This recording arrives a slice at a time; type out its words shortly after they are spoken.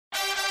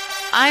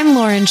I'm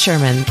Lauren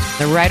Sherman,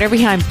 the writer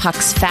behind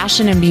Puck's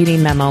Fashion and Beauty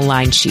Memo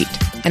line sheet,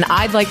 and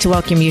I'd like to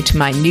welcome you to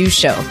my new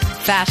show,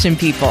 Fashion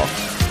People.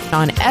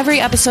 On every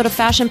episode of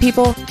Fashion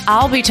People,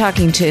 I'll be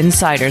talking to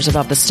insiders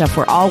about the stuff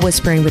we're all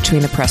whispering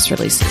between the press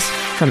releases,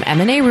 from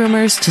M&A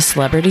rumors to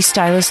celebrity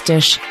stylist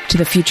dish to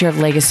the future of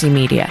legacy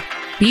media.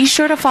 Be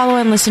sure to follow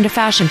and listen to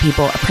Fashion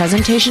People, a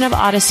presentation of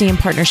Odyssey in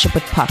partnership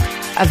with Puck,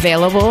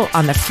 available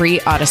on the free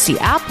Odyssey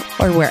app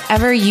or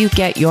wherever you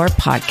get your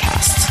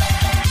podcasts.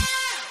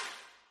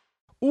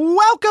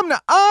 Welcome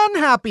to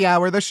Unhappy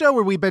Hour, the show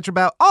where we bitch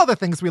about all the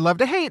things we love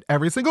to hate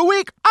every single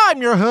week.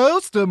 I'm your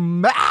host,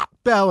 Matt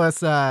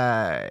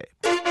Bellassai.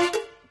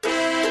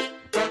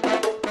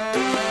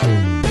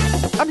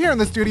 I'm here in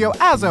the studio,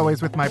 as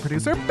always, with my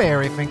producer,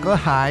 Barry Finkel.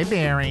 Hi,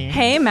 Barry.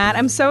 Hey, Matt.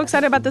 I'm so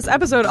excited about this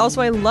episode.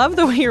 Also, I love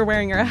the way you're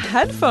wearing your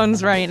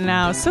headphones right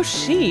now. So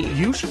chic.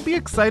 You should be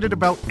excited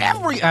about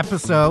every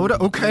episode,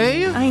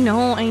 okay? I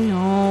know.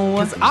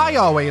 Because I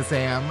always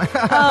am.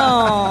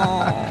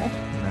 Oh.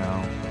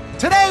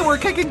 Today, we're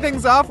kicking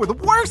things off with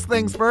Worst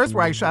Things First,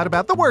 where I shout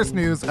about the worst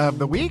news of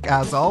the week,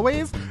 as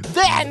always.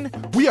 Then,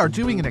 we are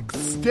doing an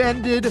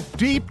extended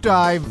deep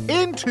dive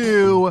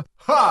into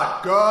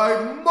Hot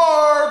Guy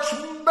March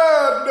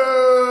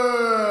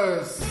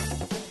Madness!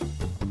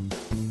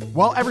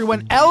 While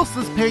everyone else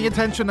is paying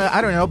attention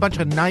to, a bunch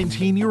of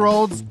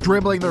 19-year-olds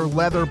dribbling their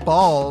leather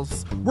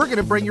balls, we're going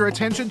to bring your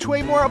attention to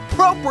a more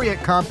appropriate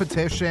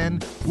competition.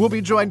 We'll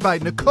be joined by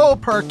Nicole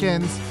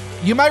Perkins.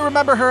 You might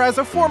remember her as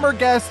a former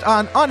guest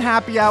on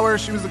Unhappy Hour.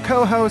 She was a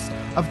co-host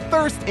of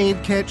Thirst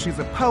Aid Kit. She's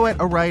a poet,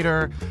 a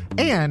writer,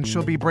 and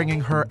she'll be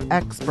bringing her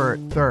expert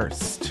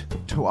thirst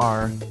to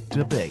our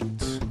debate.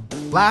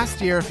 Last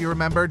year, if you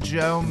remember,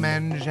 Joe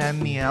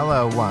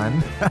Manganiello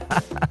won.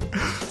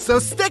 So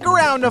stick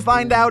around to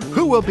find out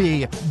who will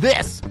be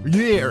this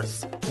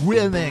year's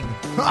winning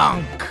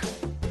hunk.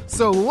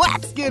 So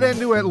let's get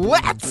into it.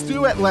 Let's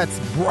do it. Let's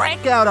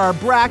break out our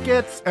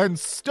brackets and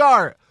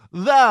start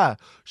the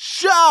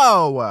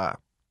show.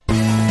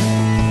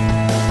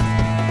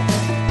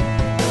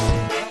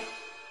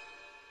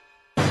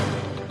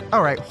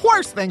 All right,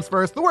 worst things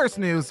first, the worst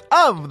news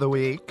of the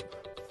week.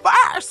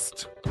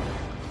 First,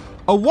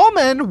 a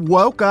woman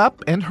woke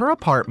up in her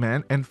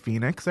apartment in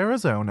Phoenix,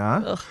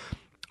 Arizona,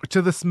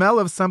 to the smell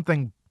of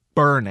something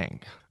burning.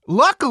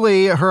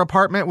 Luckily, her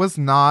apartment was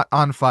not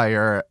on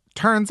fire.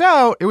 Turns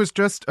out it was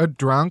just a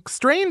drunk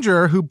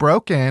stranger who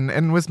broke in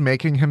and was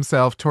making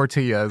himself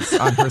tortillas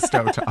on her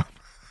stovetop.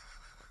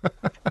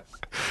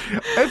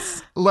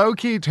 It's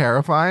low-key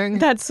terrifying.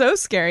 That's so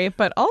scary,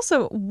 but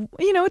also,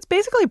 it's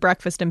basically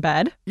breakfast in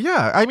bed.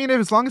 Yeah,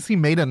 as long as he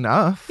made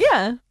enough.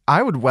 Yeah.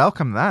 I would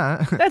welcome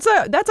that.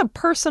 That's a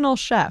personal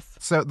chef.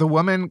 So the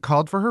woman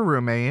called for her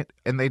roommate,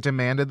 and they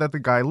demanded that the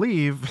guy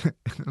leave.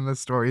 And the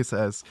story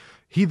says,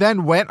 he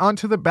then went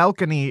onto the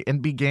balcony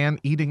and began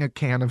eating a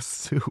can of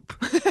soup.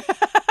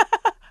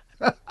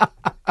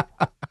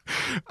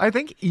 I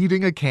think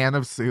eating a can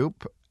of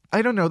soup,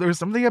 I don't know, there's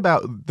something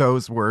about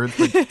those words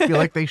that feel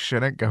like they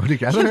shouldn't go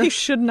together. They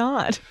should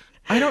not.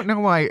 I don't know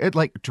why.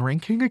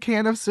 Drinking a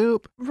can of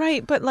soup?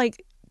 Right, but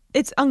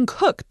it's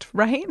uncooked,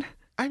 right?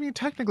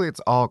 Technically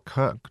it's all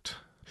cooked.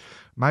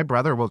 My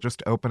brother will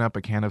just open up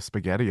a can of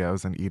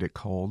SpaghettiOs and eat it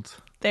cold.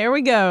 There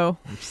we go.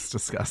 It's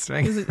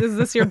disgusting. Is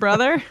this your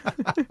brother?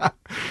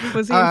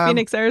 Was he in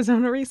Phoenix,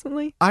 Arizona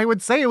recently? I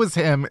would say it was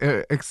him,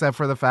 except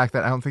for the fact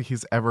that I don't think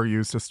he's ever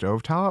used a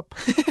stovetop.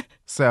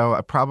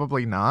 So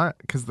probably not,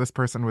 because this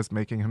person was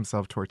making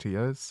himself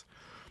tortillas.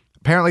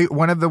 Apparently,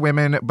 one of the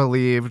women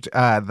believed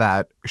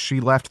that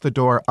she left the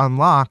door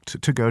unlocked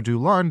to go do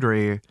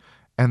laundry,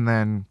 and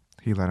then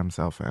he let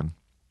himself in.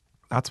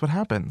 That's what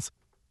happens.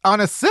 On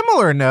a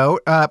similar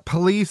note,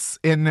 police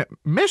in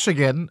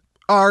Michigan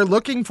are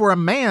looking for a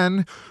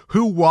man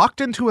who walked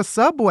into a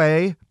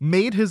Subway,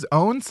 made his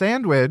own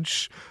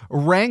sandwich,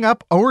 rang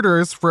up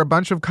orders for a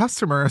bunch of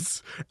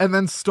customers, and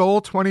then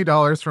stole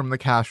 $20 from the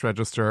cash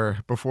register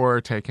before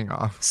taking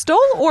off. Stole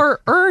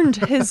or earned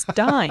his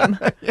dime.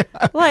 Yeah.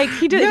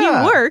 He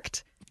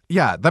worked.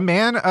 Yeah, the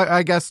man,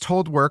 I guess,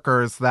 told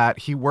workers that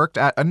he worked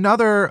at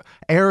another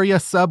area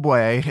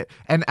Subway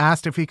and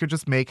asked if he could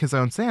just make his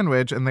own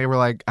sandwich, and they were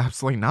like,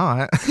 absolutely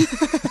not.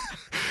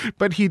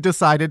 But he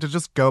decided to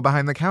just go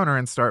behind the counter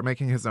and start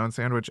making his own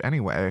sandwich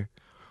anyway.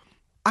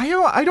 I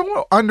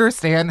don't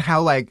understand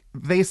how,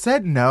 they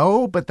said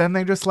no, but then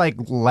they just,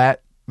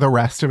 let the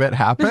rest of it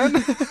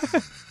happen.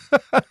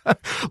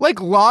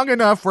 Long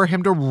enough for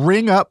him to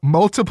ring up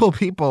multiple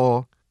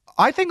people.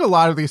 I think a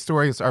lot of these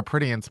stories are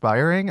pretty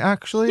inspiring,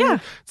 actually. Yeah.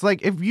 It's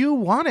if you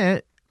want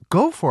it,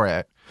 go for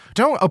it.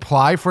 Don't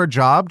apply for a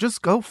job.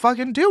 Just go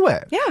fucking do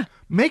it. Yeah.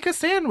 Make a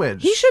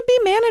sandwich. He should be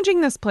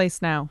managing this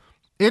place now.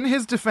 In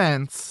his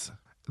defense,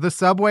 the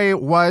Subway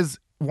was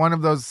one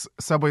of those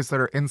Subways that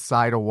are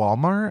inside a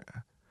Walmart.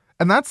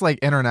 And that's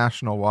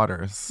international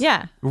waters.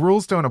 Yeah.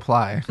 Rules don't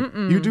apply.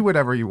 Mm-mm. You do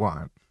whatever you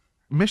want.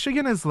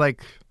 Michigan is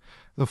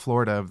the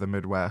Florida of the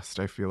Midwest,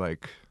 I feel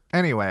like.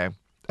 Anyway,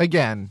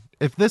 again,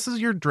 if this is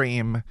your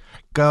dream,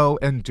 go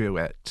and do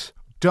it.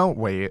 Don't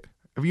wait.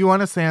 If you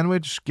want a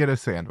sandwich, get a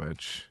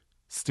sandwich.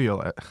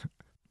 Steal it.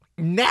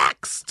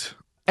 Next!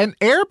 An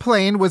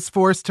airplane was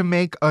forced to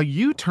make a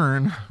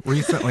U-turn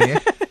recently.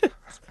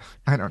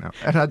 I don't know.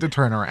 It had to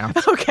turn around.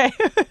 Okay.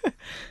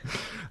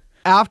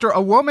 After a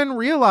woman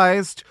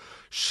realized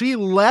she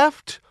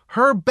left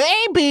her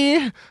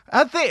baby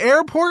at the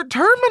airport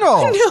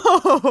terminal.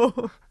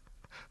 No.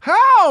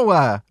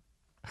 How?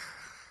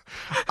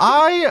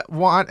 I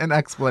want an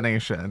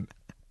explanation.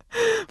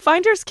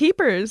 Finders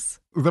keepers.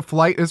 The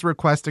flight is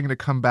requesting to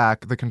come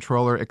back. The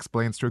controller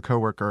explains to a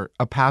coworker,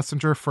 a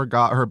passenger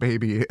forgot her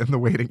baby in the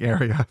waiting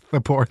area. The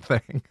poor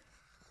thing.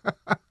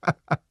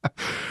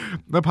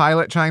 The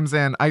pilot chimes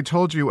in, I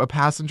told you a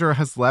passenger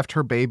has left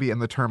her baby in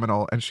the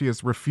terminal and she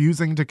is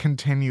refusing to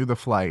continue the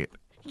flight.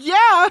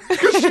 Yeah,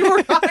 because she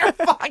forgot her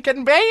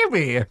fucking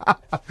baby.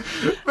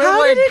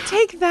 How did it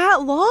take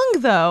that long,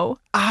 though?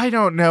 I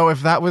don't know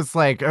if that was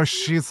like, oh,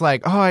 she's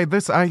like, oh, I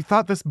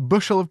thought this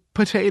bushel of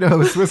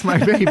potatoes was my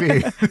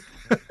baby.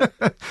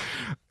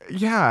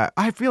 Yeah,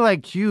 I feel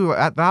like you,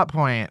 at that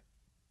point,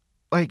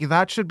 like,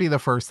 that should be the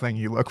first thing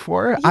you look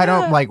for. Yeah. I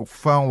don't like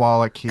phone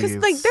wallet keys. Because,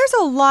 like, there's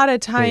a lot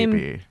of time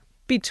baby.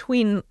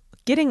 between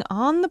getting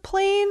on the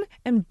plane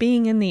and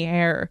being in the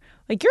air.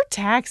 Like, you're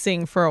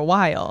taxing for a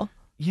while.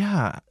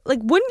 Yeah. Like,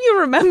 wouldn't you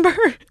remember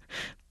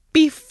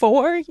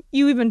before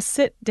you even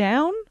sit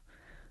down?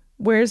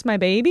 Where's my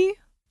baby?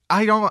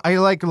 I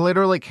like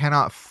literally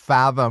cannot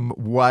fathom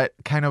what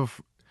kind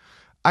of,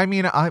 I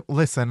mean,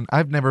 listen,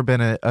 I've never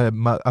been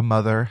a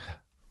mother.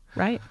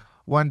 Right.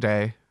 One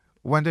day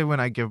when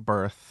I give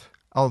birth,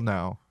 I'll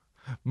know.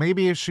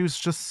 Maybe she was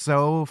just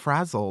so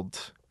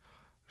frazzled.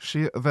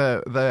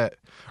 The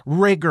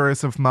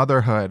rigors of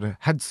motherhood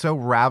had so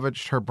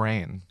ravaged her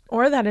brain.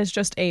 Or that is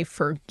just a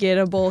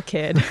forgettable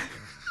kid.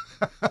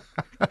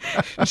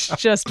 It's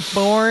just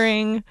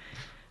boring.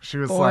 She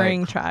was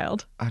boring like,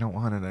 child. I don't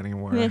want it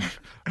anymore.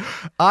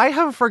 I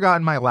have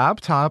forgotten my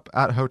laptop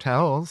at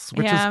hotels,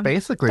 which is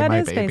basically my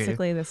baby. That is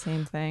basically the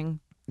same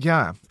thing.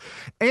 Yeah.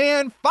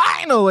 And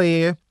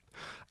finally,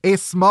 a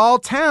small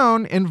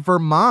town in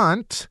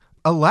Vermont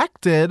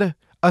elected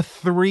a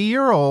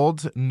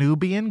 3-year-old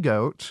Nubian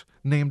goat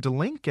named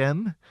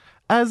Lincoln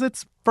as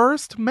its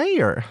first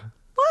mayor.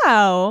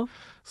 Wow.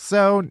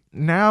 So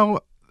now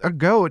a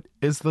goat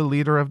is the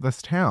leader of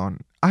this town.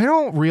 I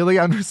don't really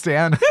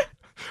understand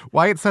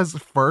why it says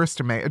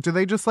first mayor. Do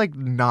they just like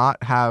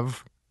not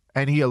have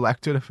any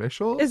elected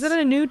officials? Is it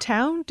a new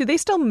town? Do they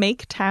still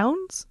make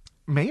towns?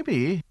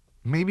 Maybe.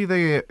 Maybe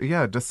they,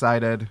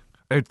 decided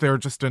they're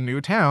just a new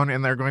town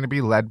and they're going to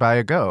be led by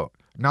a goat.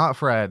 Not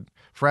Fred.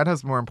 Fred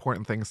has more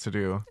important things to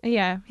do.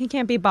 Yeah, he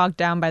can't be bogged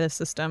down by the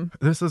system.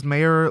 This is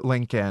Mayor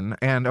Lincoln,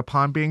 and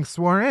upon being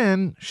sworn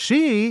in,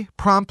 she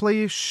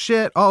promptly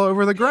shit all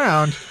over the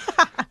ground,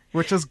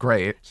 which is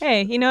great.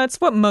 Hey,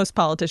 it's what most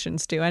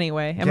politicians do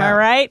anyway. Am I Yeah.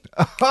 right?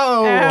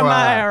 Oh, Am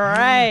I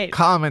right?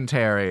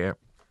 Commentary.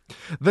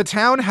 The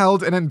town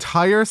held an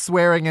entire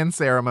swearing-in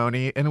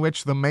ceremony in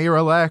which the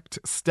mayor-elect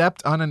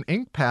stepped on an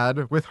ink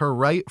pad with her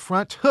right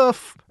front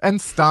hoof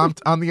and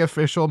stomped on the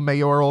official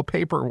mayoral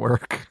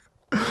paperwork.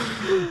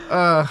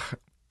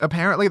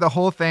 Apparently the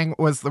whole thing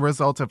was the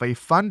result of a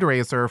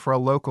fundraiser for a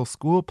local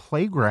school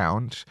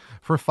playground.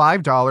 For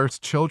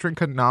 $5, children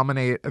could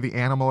nominate the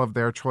animal of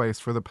their choice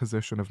for the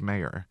position of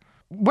mayor.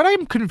 What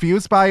I'm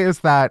confused by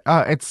is that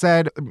it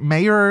said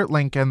Mayor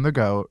Lincoln, the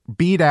goat,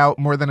 beat out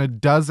more than a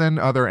dozen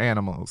other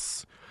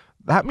animals.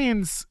 That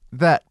means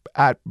that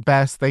at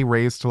best they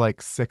raised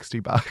like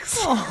 $60.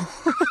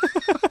 Oh.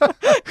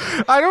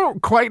 I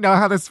don't quite know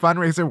how this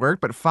fundraiser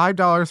worked, but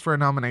 $5 for a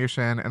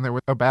nomination, and there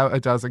were about a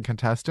dozen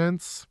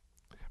contestants.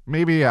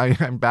 Maybe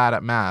I'm bad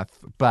at math,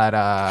 but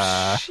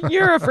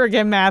You're a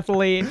friggin'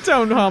 mathlete.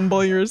 Don't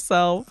humble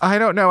yourself. I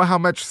don't know how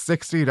much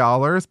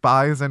 $60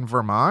 buys in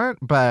Vermont,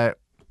 but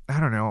I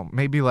don't know,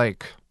 maybe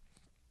like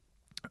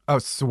a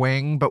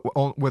swing, but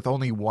with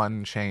only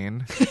one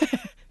chain.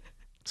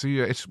 So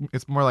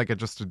it's more like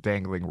just a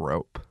dangling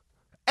rope.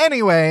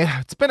 Anyway,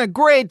 it's been a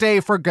great day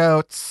for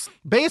goats.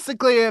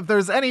 Basically, if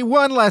there's any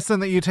one lesson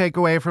that you take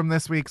away from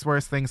this week's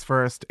Worst Things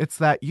First, it's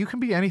that you can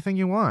be anything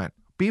you want.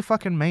 Be a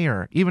fucking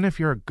mayor, even if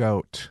you're a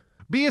goat.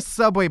 Be a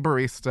Subway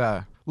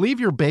barista. Leave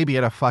your baby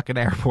at a fucking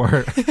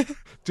airport.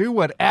 Do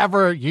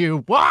whatever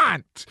you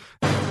want.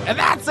 And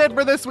that's it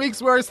for this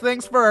week's Worst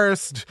Things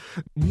First.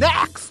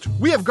 Next,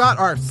 we have got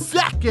our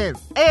second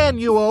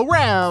annual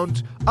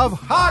round of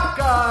Hot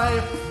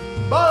Guy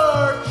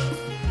March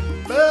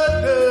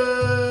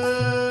Madness.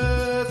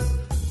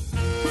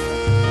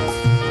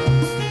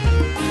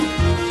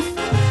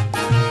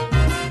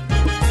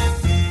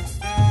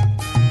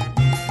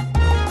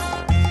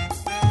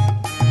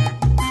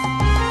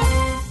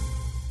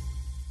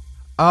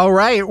 All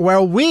right,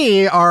 well,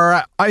 we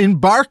are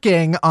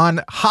embarking on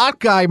Hot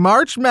Guy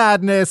March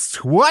Madness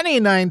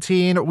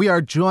 2019. We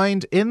are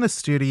joined in the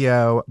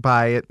studio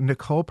by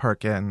Nicole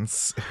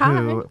Perkins.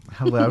 Hi.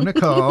 Hello,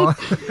 Nicole.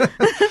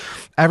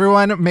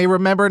 Everyone may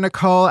remember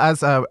Nicole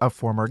as a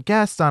former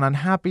guest on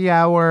Unhappy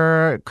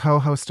Hour,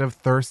 co-host of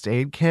Thirst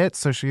Aid Kit.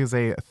 So she is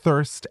a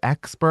thirst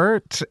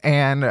expert,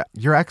 and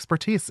your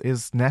expertise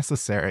is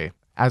necessary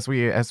as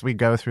we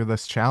go through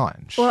this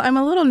challenge? Well, I'm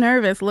a little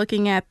nervous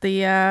looking at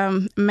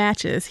the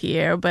matches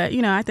here, but,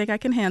 I think I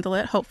can handle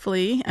it,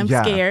 hopefully. I'm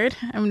scared.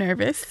 I'm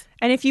nervous.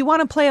 And if you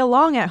want to play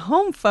along at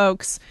home,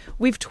 folks,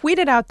 we've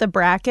tweeted out the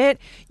bracket.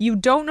 You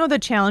don't know the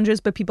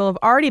challenges, but people have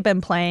already been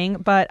playing.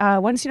 But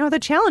once you know the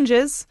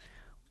challenges,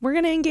 we're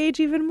going to engage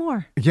even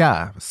more.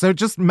 Yeah. So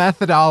just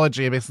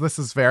methodology, because this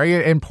is very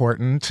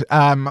important.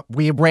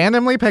 We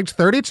randomly picked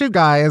 32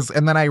 guys,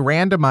 and then I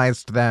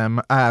randomized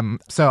them.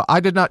 So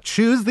I did not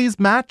choose these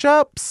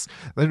matchups.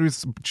 It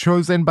was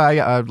chosen by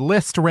a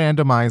list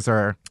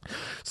randomizer.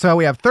 So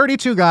we have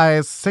 32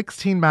 guys,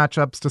 16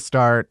 matchups to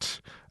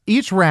start.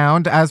 Each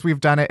round, as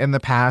we've done it in the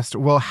past,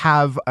 will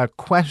have a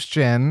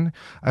question,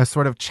 a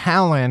sort of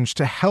challenge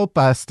to help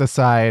us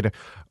decide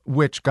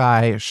which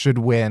guy should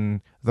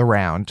win the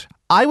round.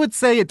 I would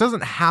say it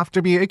doesn't have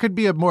to be, it could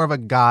be more of a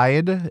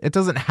guide. It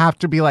doesn't have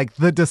to be like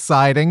the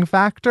deciding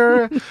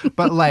factor,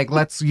 but like,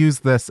 let's use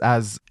this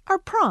as our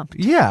prompt.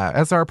 Yeah,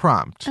 as our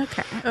prompt.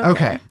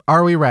 Okay.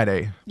 Are we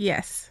ready?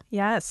 Yes.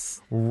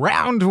 Yes.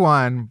 Round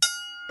one.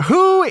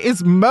 Who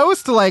is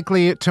most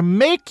likely to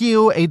make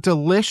you a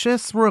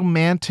delicious,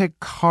 romantic,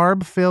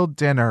 carb-filled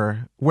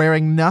dinner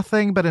wearing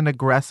nothing but an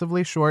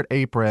aggressively short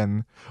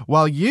apron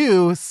while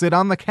you sit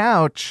on the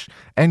couch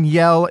and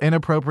yell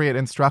inappropriate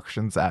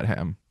instructions at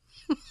him?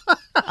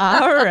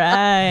 All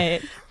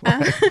right.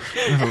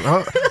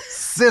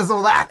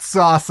 Sizzle that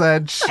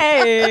sausage.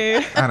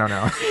 Hey. I don't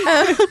know.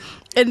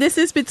 And this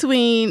is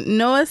between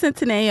Noah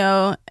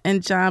Centineo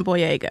and John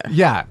Boyega.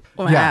 Yeah.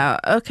 Wow. Yeah.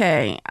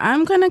 Okay.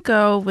 I'm going to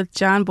go with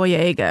John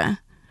Boyega.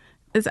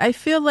 I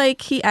feel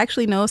like he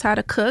actually knows how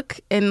to cook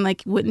and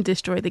like wouldn't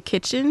destroy the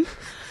kitchen.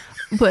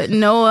 But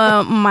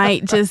Noah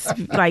might just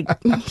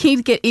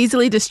he'd get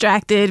easily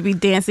distracted, be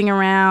dancing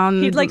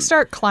around. He'd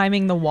start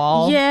climbing the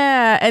wall.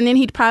 Yeah. And then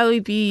he'd probably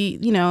be,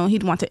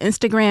 he'd want to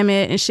Instagram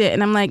it and shit.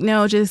 And I'm like,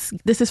 no, this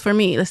is for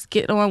me. Let's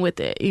get on with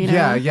it.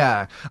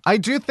 Yeah. I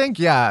do think,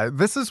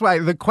 this is why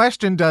the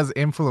question does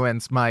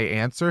influence my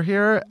answer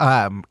here.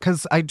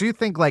 Because I do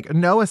think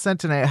Noah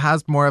Centineo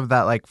has more of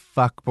that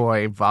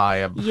fuckboy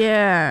vibe.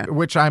 Yeah.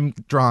 Which I'm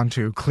drawn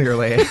to,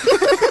 clearly.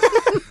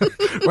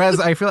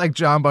 Whereas I feel like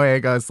John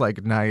Boyega is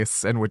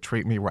nice and would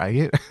treat me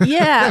right.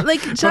 Yeah,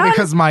 John. But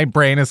because my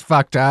brain is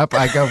fucked up,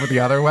 I go the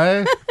other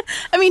way.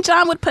 I mean,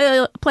 John would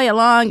play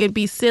along and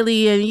be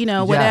silly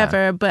and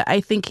whatever. But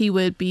I think he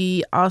would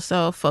be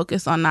also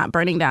focused on not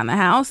burning down the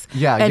house.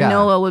 Yeah, and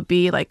Noah would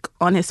be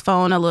on his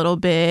phone a little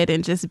bit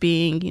and just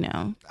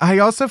being, I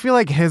also feel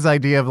like his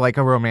idea of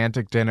a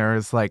romantic dinner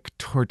is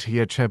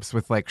tortilla chips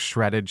with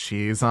shredded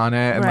cheese on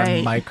it and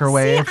then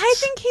microwave. See, I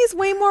think he's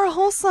way more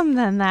wholesome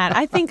than that.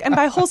 I think, and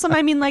by wholesome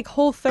I mean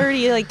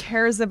Whole30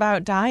 cares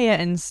about diet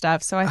and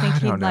stuff. So I think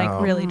he'd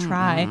really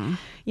try.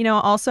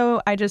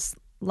 Also I just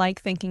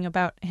like thinking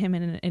about him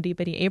in an itty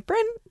bitty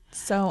apron.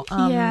 So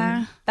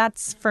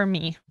that's for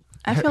me.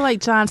 I feel like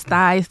John's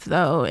thighs,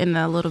 though, in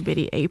a little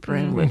bitty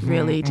apron would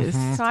really just...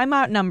 So I'm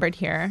outnumbered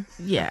here.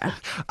 Yeah.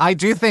 I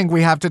do think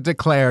we have to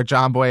declare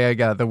John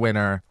Boyega the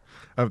winner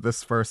of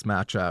this first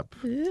matchup.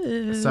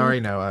 Ooh. Sorry,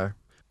 Noah.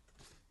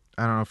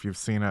 I don't know if you've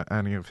seen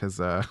any of his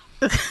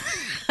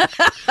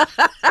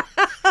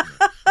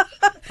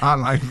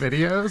online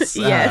videos.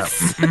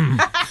 Yes.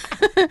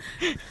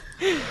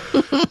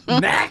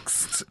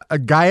 Next,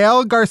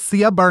 Gael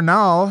Garcia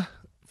Bernal,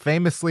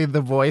 famously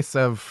the voice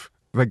of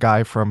the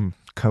guy from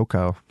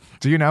Coco.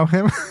 Do you know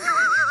him?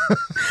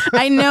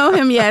 I know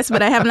him, yes,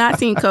 but I have not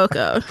seen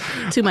Coco,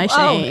 to my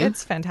shame. Oh,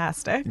 it's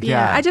fantastic.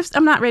 Yeah.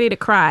 I'm not ready to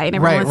cry. And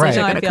everyone says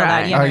you're going to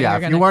cry.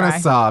 If you want to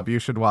sob, you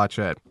should watch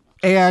it.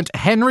 And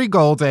Henry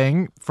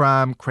Golding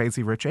from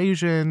Crazy Rich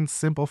Asians,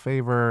 Simple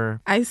Favor.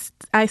 I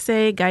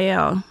say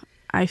Gael.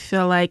 I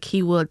feel like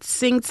he would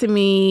sing to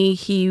me.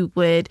 He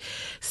would,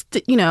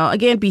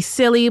 again, be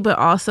silly, but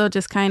also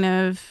just kind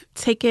of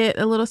take it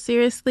a little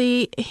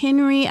seriously.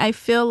 Henry, I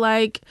feel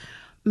like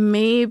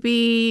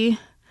maybe,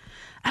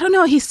 I don't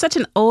know, he's such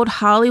an old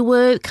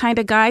Hollywood kind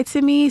of guy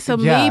to me. So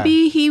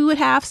maybe he would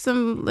have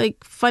some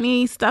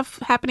funny stuff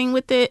happening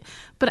with it.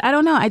 But I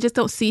don't know. I just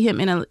don't see him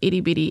in an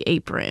itty bitty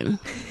apron.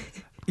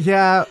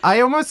 Yeah,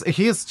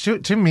 he's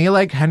to me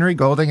Henry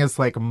Golding is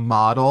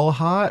model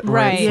hot.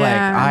 Right.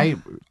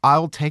 It's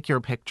I'll take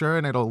your picture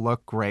and it'll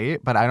look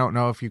great, but I don't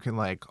know if you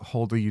can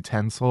hold a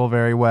utensil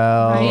very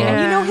well. Right.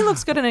 Yeah. And he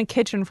looks good in a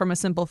kitchen from A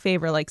Simple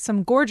Favor.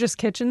 Some gorgeous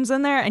kitchens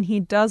in there, and he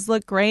does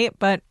look great,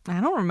 but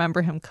I don't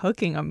remember him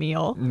cooking a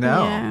meal.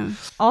 No. Yeah.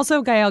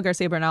 Also, Gael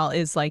Garcia Bernal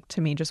is to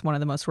me just one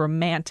of the most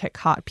romantic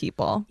hot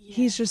people. Yeah.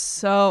 He's just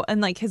so,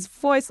 and his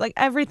voice,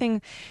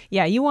 everything.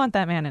 Yeah, you want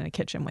that man in a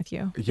kitchen with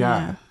you.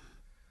 Yeah.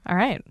 All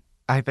right.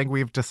 I think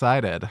we've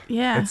decided.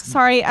 Yeah.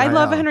 Sorry, I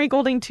love Henry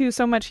Golding too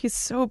so much. He's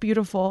so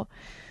beautiful.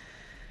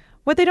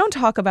 What they don't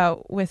talk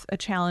about with a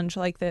challenge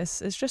like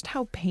this is just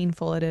how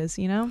painful it is,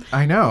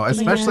 I know,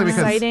 especially because... It's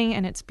exciting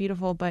and it's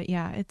beautiful, but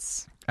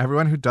it's...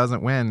 Everyone who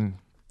doesn't win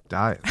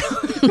dies.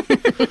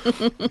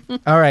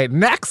 All right,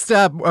 next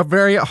up, a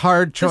very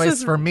hard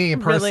choice for me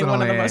personally. Really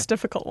one of the most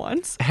difficult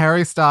ones.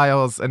 Harry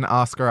Styles and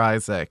Oscar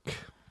Isaac.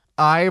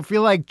 I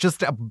feel like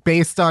just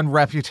based on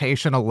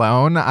reputation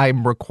alone,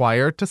 I'm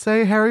required to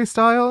say Harry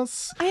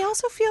Styles. I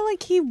also feel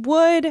like he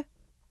would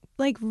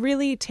like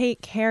really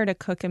take care to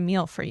cook a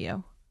meal for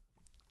you.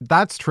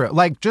 That's true.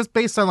 Like just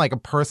based on like a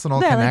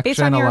personal connection like based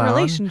on your alone,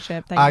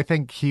 relationship. I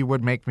think he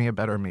would make me a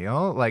better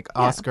meal. Like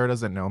Oscar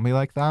doesn't know me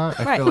like that.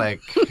 I feel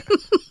like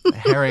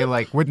Harry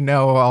like would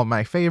know all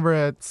my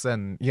favorites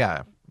and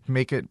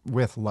make it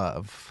with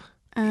love.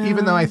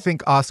 Even though I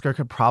think Oscar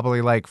could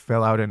probably like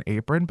fill out an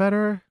apron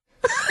better.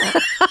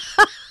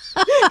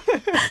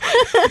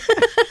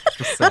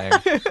 Just saying.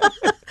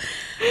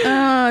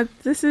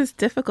 This is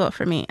difficult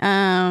for me.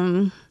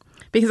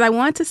 Because I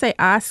want to say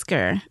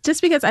Oscar,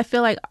 just because I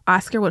feel like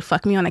Oscar would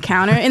fuck me on the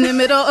counter in the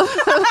middle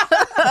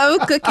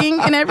of cooking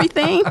and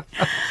everything.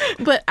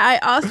 But I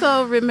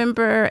also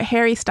remember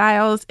Harry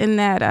Styles in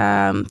that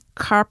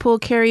carpool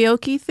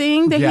karaoke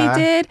thing that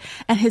he did,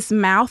 and his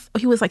mouth,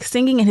 he was like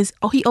singing and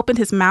he opened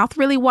his mouth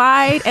really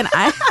wide, and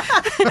I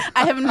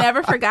have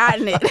never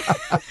forgotten it.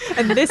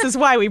 And this is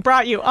why we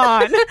brought you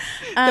on.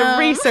 The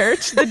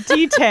research, the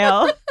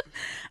detail.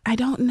 I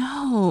don't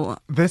know.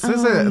 This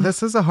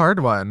is a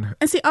hard one.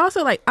 And see,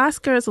 also like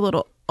Oscar is a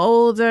little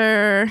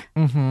older,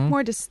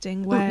 more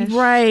distinguished,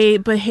 right?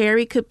 But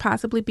Harry could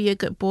possibly be a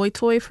good boy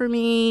toy for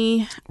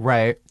me,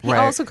 right? He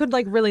also could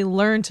like really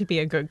learn to be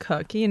a good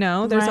cook. You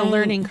know, there's a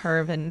learning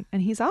curve, and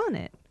he's on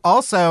it.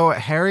 Also,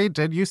 Harry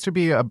did used to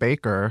be a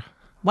baker.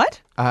 What?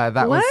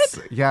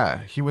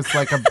 He was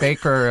like a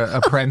baker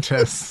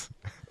apprentice.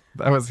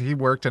 He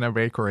worked in a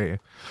bakery.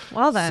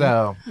 Well then,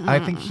 so I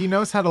think he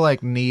knows how to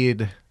like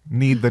knead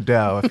the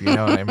dough, if you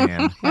know what I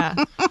mean. Yeah.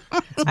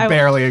 It's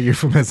barely a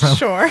euphemism.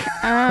 Sure.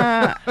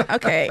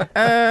 Okay.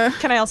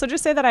 Can I also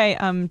just say that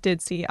I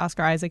did see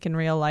Oscar Isaac in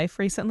real life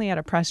recently at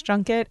a press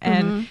junket,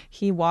 and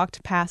he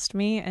walked past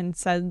me and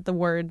said the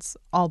words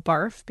 "all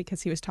barf"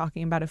 because he was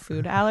talking about a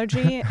food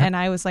allergy, and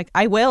I was like,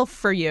 I will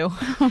for you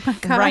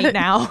right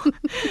now.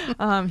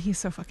 He's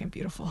so fucking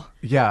beautiful.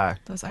 Yeah.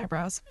 Those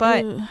eyebrows.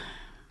 But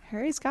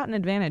Harry's got an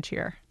advantage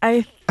here.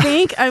 I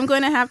think I'm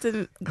going to have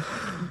to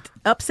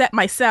upset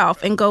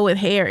myself and go with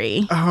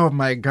Harry. Oh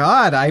my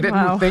God. I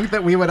didn't think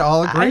that we would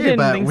all agree,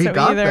 but we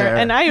got there.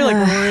 And I like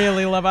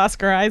really love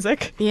Oscar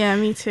Isaac. Yeah,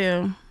 me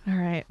too. All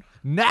right.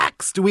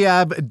 Next, we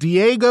have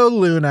Diego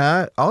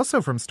Luna,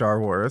 also from Star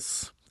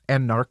Wars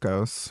and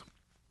Narcos,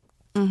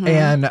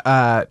 and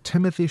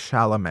Timothée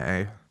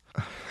Chalamet.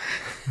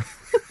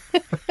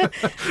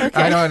 Okay.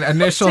 I know,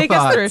 initial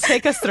thoughts.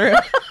 Take us through.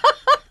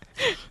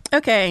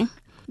 Okay.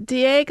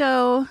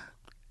 Diego,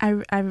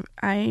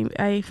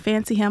 I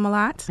fancy him a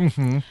lot.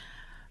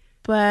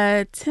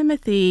 But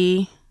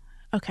Timothy,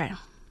 okay.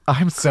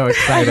 I'm so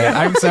excited.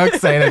 I'm so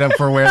excited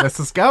for where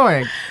this is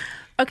going.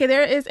 Okay,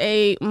 there is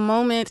a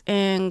moment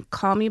in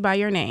Call Me By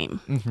Your Name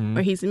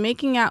where he's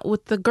making out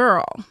with the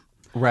girl.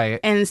 Right.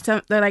 And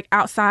they're like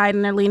outside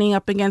and they're leaning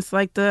up against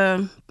like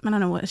the, I don't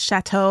know what,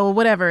 chateau,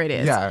 whatever it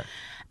is. Yeah.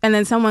 And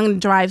then someone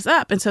drives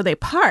up and so they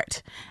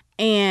part.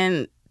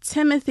 And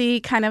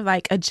Timothy kind of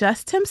like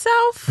adjusts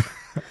himself.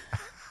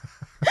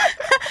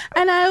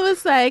 And I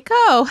was like,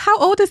 oh, how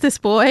old is this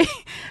boy?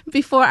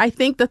 Before I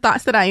think the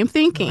thoughts that I am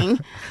thinking.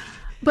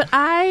 But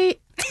I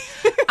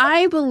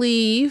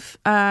believe,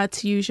 to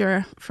use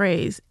your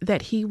phrase,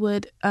 that he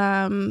would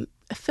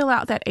fill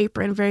out that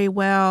apron very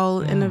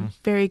well in a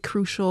very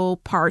crucial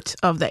part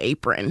of the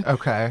apron.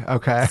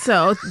 Okay.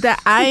 So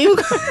that I'm...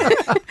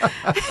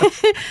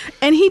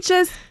 And he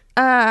just...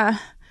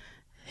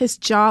 his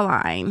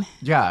jawline.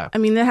 Yeah. I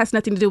mean, that has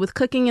nothing to do with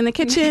cooking in the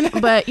kitchen,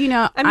 but, you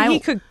know... I mean, he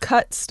could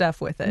cut stuff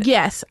with it.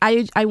 Yes.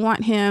 I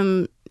want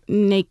him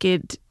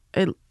naked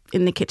in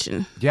the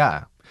kitchen.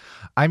 Yeah.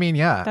 I mean,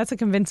 yeah. That's a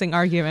convincing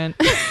argument.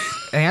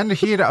 And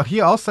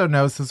he also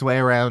knows his way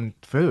around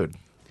food.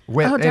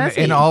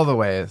 In all the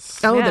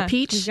ways. Oh, the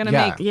peach? He's going to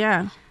make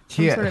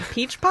some sort of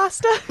peach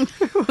pasta?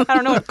 I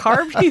don't know what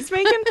carb he's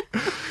making.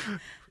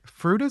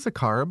 Fruit is a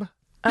carb.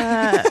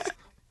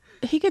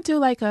 He could do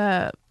like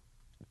a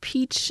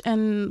peach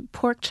and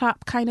pork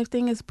chop kind of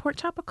thing. Is pork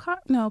chop a carb?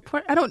 No,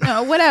 I don't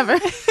know. Whatever.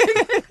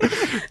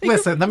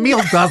 Listen, the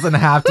meal doesn't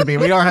have to be.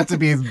 We don't have to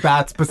be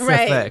that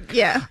specific. Right.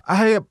 Yeah.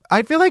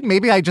 I feel like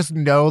maybe I just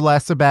know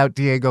less about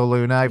Diego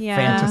Luna. I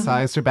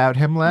fantasized about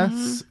him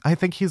less. I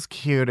think he's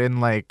cute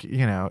in like,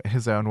 you know,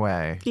 his own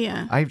way.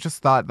 Yeah. I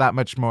just thought that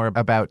much more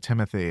about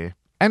Timothy.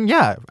 And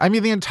yeah, I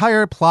mean, the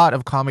entire plot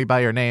of Call Me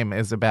By Your Name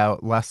is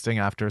about lusting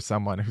after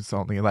someone who's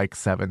only like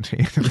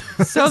 17.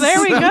 So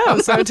there we go.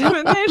 So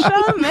Timothée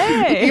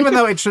Chalamet. Even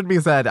though it should be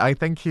said, I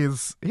think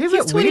he's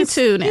at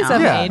 22 now. He's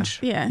of age.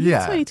 Yeah,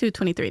 he's 22,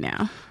 23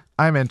 now.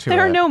 I'm into it.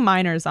 There are no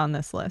minors on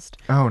this list.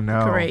 Oh,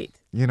 no. Great.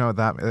 You know,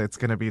 that it's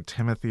going to be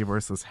Timothy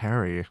versus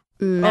Harry.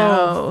 No.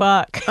 Oh,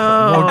 fuck.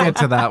 Oh. We'll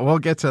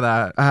get to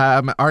that.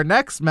 Our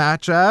next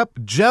matchup,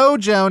 Joe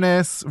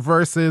Jonas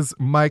versus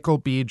Michael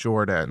B.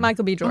 Jordan.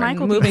 Michael B. Jordan.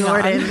 Moving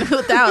on.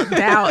 Without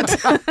doubt.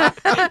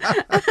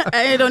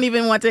 I don't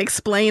even want to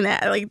explain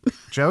that. Like,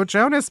 Joe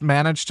Jonas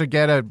managed to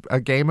get a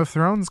Game of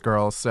Thrones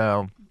girl,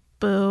 so...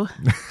 Boo.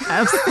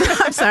 I'm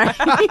sorry.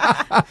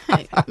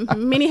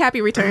 Many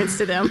happy returns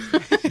to them.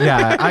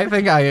 Yeah,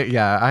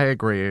 I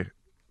agree.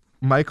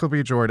 Michael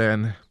B.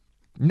 Jordan.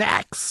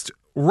 Next,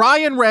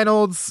 Ryan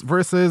Reynolds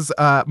versus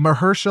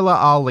Mahershala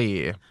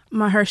Ali.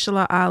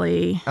 Mahershala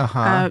Ali.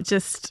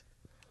 Just,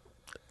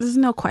 there's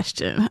no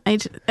question.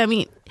 I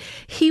mean,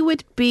 he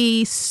would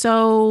be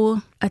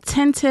so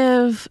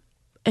attentive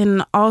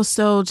and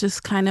also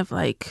just kind of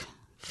like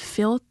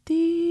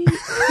filthy.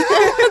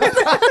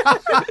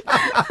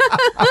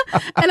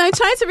 And I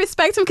try to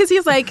respect him because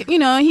he's like, you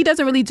know, he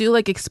doesn't really do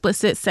like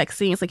explicit sex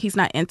scenes. Like he's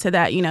not into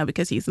that, you know,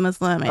 because he's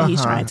Muslim and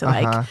he's trying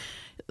to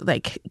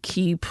like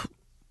keep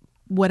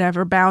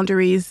whatever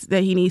boundaries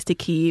that he needs to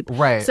keep.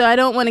 Right. So I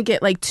don't want to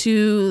get like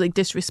too like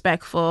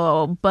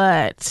disrespectful,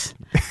 but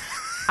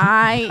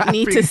I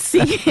need to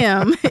see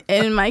him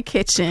in my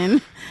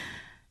kitchen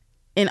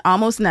in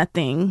almost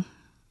nothing,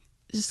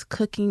 just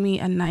cooking me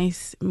a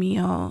nice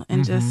meal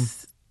and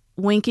just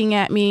winking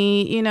at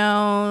me, you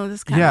know,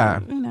 just kind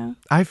of, you know.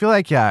 I feel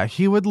like,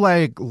 he would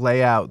like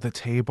lay out the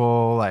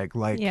table, like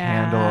light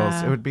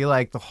candles. It would be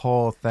like the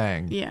whole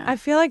thing. Yeah. I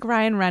feel like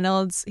Ryan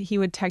Reynolds, he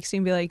would text you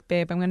and be like,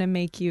 babe, I'm going to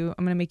make you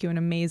an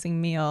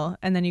amazing meal.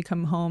 And then you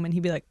come home and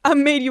he'd be like, I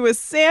made you a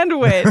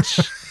sandwich.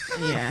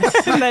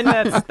 Yes. And then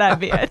that'd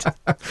be it.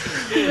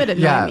 He would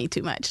annoy me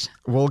too much.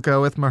 We'll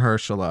go with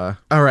Mahershala.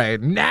 All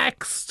right,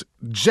 next,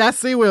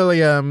 Jesse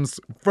Williams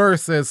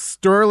versus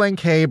Sterling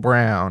K.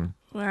 Brown.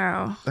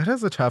 Wow. That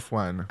is a tough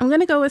one. I'm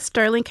going to go with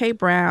Sterling K.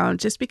 Brown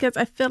just because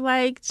I feel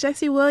like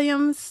Jesse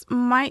Williams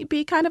might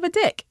be kind of a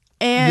dick.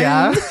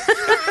 And,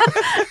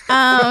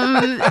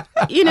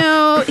 you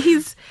know,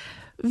 he's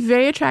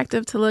very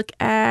attractive to look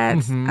at.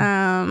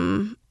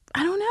 I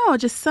don't know,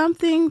 just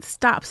something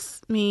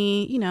stops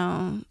me, you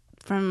know,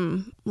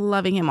 from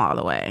loving him all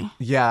the way.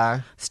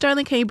 Yeah.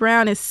 Sterling K.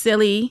 Brown is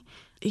silly.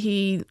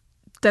 He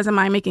doesn't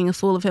mind making a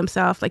fool of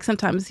himself. Like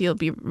sometimes he'll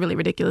be really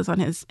ridiculous on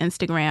his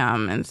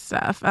Instagram and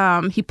stuff.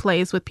 He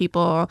plays with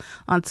people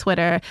on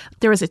Twitter.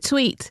 There was a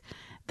tweet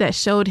that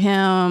showed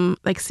him,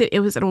 like, it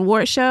was an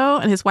award show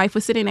and his wife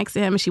was sitting next to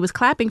him and she was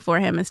clapping for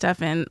him and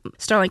stuff. And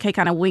Sterling K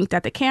kind of winked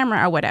at the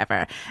camera or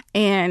whatever.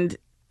 And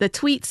the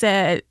tweet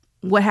said,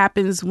 what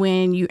happens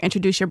when you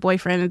introduce your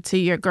boyfriend to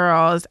your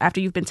girls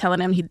after you've been telling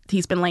him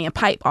he's been laying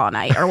pipe all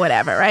night or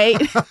whatever, right?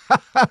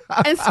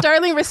 And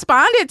Sterling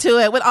responded to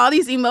it with all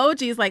these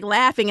emojis, like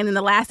laughing, and then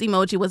the last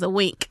emoji was a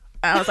wink.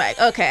 I was like,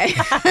 okay,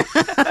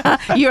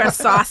 you're a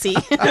saucy.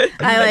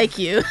 I like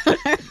you.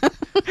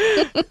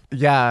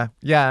 Yeah.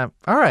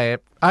 All right.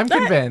 I'm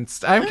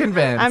convinced.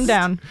 I'm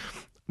down.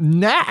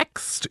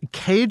 Next,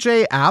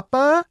 KJ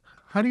Apa.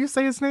 How do you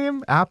say his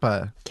name?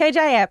 Apa.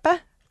 KJ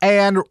Apa.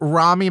 And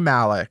Rami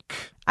Malek.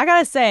 I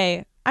gotta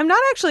say, I'm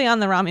not actually on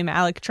the Rami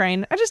Malek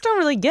train. I just don't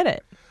really get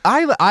it.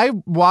 I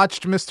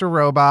watched Mr.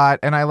 Robot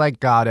and I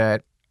got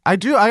it.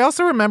 I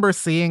also remember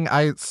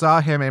I saw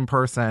him in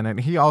person and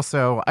he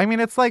also, I mean,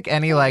 it's like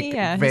any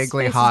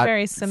vaguely hot,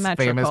 very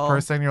famous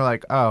person. You're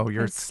like, oh,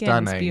 you're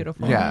stunning.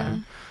 Beautiful. Yeah.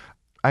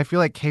 I feel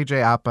like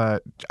KJ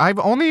Apa, I've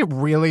only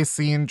really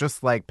seen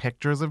just like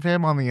pictures of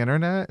him on the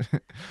internet.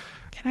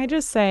 Can I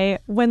just say,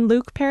 when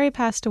Luke Perry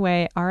passed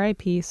away,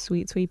 R.I.P.,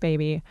 sweet, sweet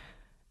baby,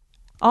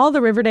 all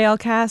the Riverdale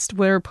cast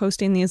were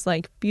posting these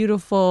like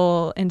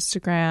beautiful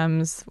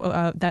Instagrams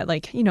that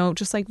like, you know,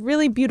 just like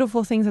really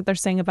beautiful things that they're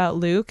saying about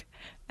Luke.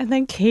 And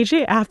then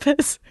KJ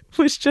Apis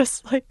was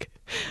just like,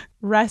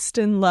 rest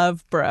in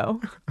love,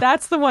 bro.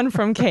 That's the one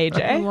from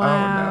KJ.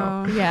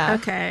 Wow. Oh, no. Yeah.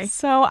 Okay.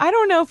 So I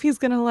don't know if he's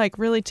going to like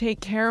really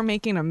take care of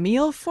making a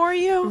meal for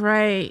you.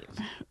 Right.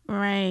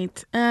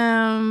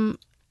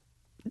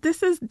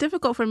 This is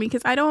difficult for me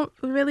because I don't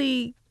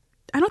think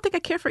I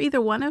care for either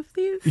one of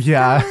these.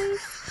 Yeah.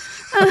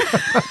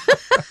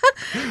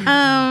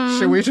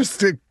 Should we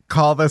just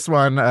call this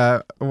one,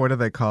 what do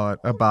they call it?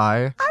 A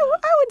bye? I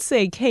would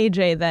say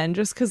KJ then,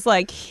 just because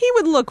like he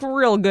would look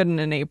real good in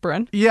an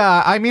apron.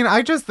 Yeah, I mean,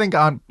 I just think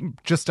on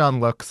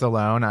looks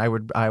alone, I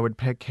would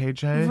pick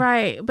KJ.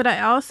 Right, but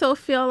I also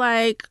feel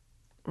like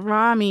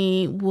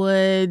Rami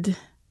would,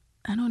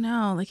 I don't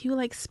know, like he would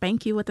like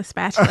spank you with a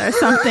spatula or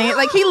something.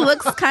 Like he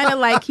looks kind of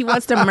like he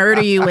wants to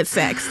murder you with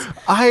sex.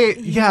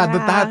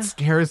 That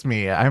scares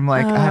me. I'm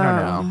like,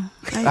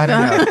 I don't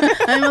know.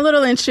 I'm a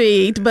little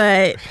intrigued,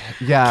 but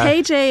yeah,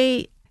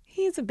 KJ,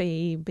 he's a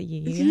baby.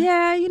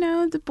 Yeah, you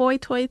know, the boy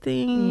toy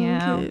thing.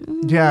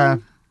 Yeah.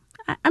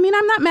 I mean,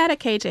 I'm not mad at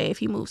KJ if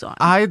he moves on.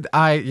 I vote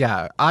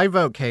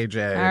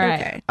KJ. All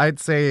right. Okay. I'd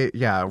say,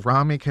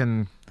 Rami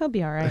can. He'll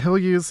be all right. He'll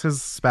use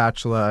his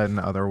spatula in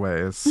other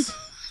ways.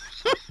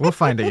 We'll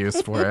find a use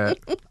for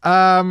it.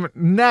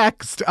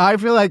 Next, I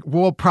feel like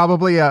we'll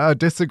probably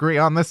disagree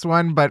on this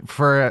one, but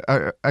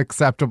for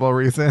acceptable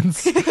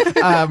reasons.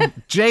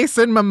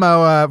 Jason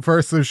Momoa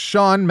versus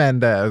Shawn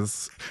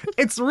Mendes.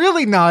 It's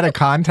really not a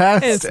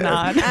contest. It's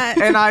not.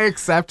 And I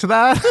accept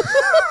that.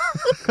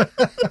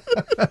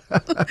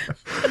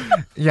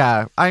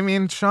 Yeah, I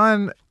mean,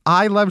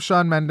 I love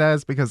Shawn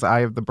Mendes because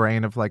I have the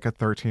brain of like a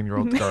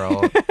 13-year-old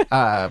girl.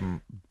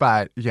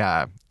 But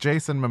yeah,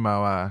 Jason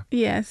Momoa.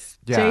 Yes,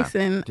 Yeah.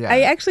 Jason.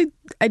 Yeah.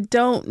 I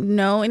don't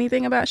know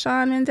anything about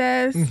Shawn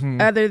Mendes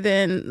other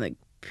than like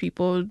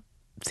people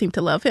seem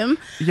to love him.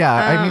 Yeah,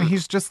 I mean,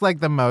 he's just like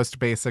the most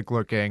basic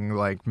looking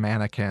like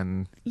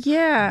mannequin,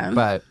 Yeah.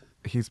 but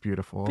he's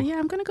beautiful. But yeah,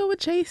 I'm going to go with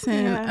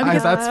Jason. Yeah.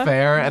 Because that's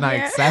fair, and I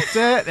Yeah. accept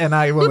it, and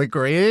I will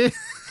agree.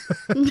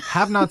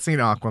 Have not seen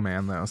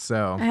Aquaman though,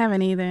 so. I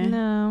haven't either.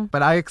 No.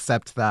 But I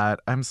accept that.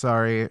 I'm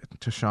sorry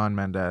to Shawn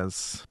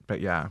Mendes.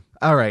 But yeah.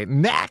 All right,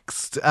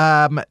 next.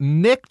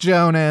 Nick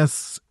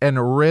Jonas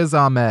and Riz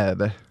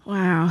Ahmed.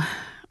 Wow.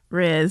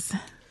 Riz.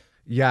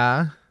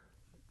 Yeah.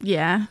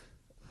 Yeah.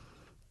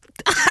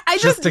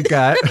 Just a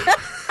gut.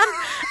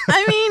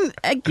 I mean,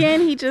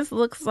 again, he just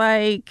looks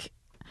like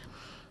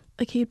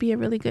he'd be a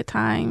really good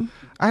time.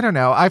 I don't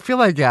know. I feel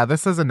like, yeah,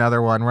 this is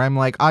another one where I'm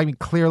like,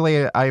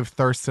 clearly I've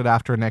thirsted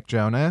after Nick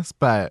Jonas,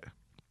 but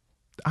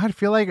I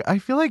feel like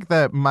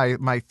that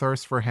my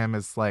thirst for him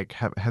is like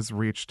has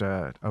reached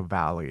a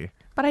valley.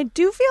 But I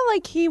do feel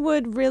like he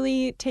would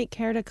really take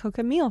care to cook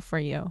a meal for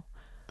you.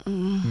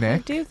 I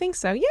Nick? do think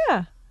so.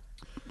 Yeah.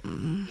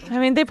 I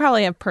mean, they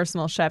probably have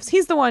personal chefs.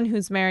 He's the one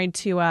who's married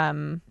to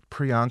Priyanka.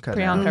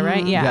 Priyanka,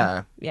 right?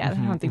 Yeah. Yeah. I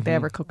don't think they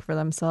ever cook for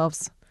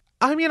themselves.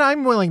 I mean,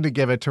 I'm willing to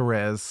give it to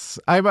Riz.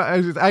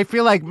 I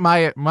feel like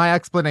my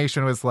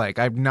explanation was like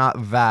I'm not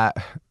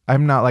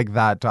like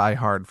that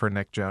diehard for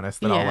Nick Jonas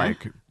that I'll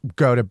like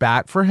go to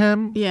bat for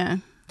him. Yeah.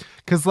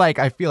 Because like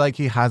I feel like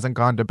he hasn't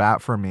gone to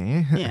bat for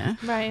me. Yeah.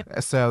 Right.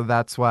 So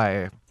that's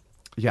why,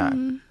 yeah.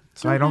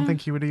 So I don't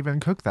think he would even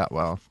cook that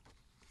well.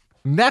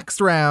 Next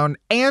round,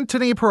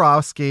 Anthony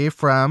Porowski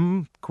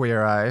from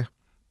Queer Eye.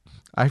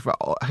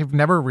 I've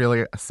never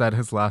really said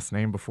his last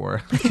name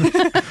before.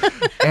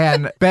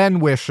 And Ben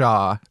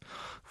Whishaw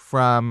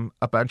from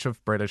a bunch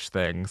of British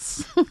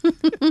things.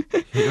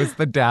 He was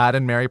the dad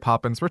in Mary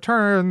Poppins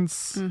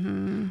Returns.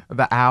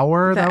 The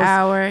Hour.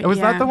 Hour. Was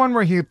that the one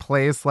where he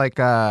plays like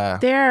a...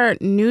 They're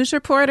news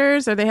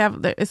reporters, or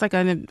it's like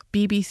a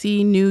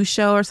BBC news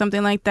show or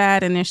something like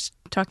that, and they're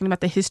talking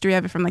about the history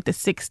of it from like the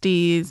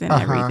 60s and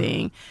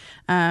everything.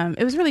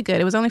 It was really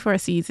good. It was only for a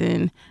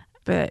season,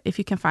 but if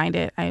you can find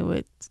it, I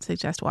would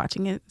suggest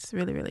watching it. It's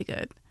really, really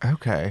good.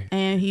 Okay.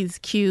 And he's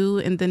Q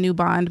in the new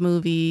Bond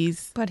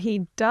movies. But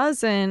he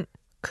doesn't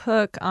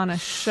cook on a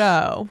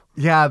show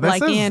Yeah,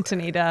 like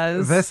Anthony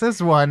does. This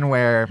is one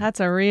where...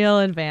 That's a real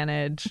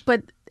advantage.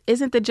 But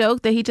isn't the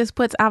joke that he just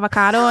puts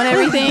avocado on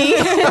everything?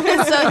 So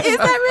is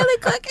that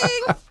really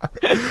cooking?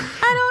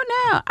 I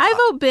don't know.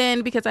 I vote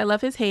Ben because I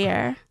love his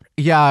hair.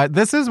 Yeah,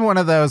 this is one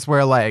of those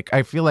where, like,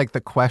 I feel like the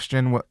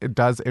question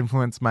does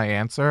influence my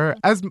answer.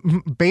 As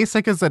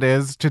basic as it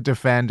is to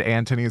defend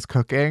Anthony's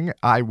cooking,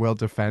 I will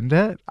defend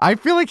it. I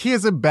feel like he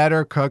is a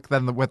better cook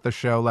than what the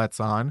show lets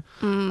on.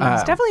 He's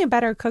definitely a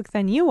better cook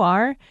than you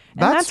are. And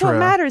that's true. what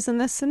matters in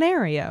this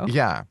scenario.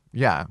 Yeah.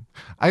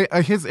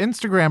 His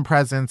Instagram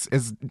presence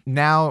is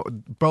now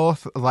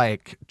both,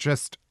 like,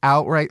 just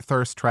outright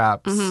thirst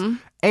traps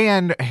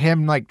and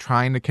him, like,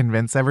 trying to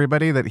convince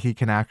everybody that he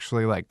can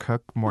actually, like,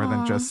 cook more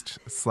than just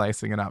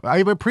slicing it up. I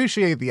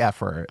appreciate the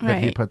effort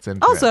that he puts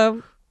into it.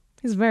 Also,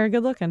 he's very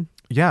good looking.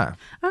 Yeah.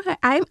 Okay,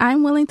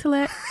 I'm willing to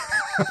let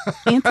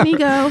Anthony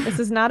go. This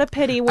is not a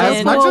pity win.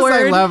 As much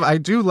as I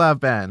do love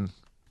Ben.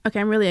 Okay,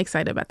 I'm really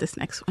excited about this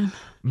next one.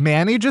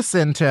 Manny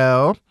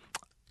Jacinto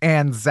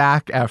and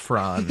Zac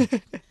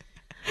Efron.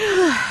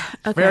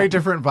 Okay. Very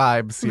different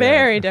vibes here.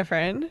 Very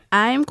different.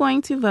 I'm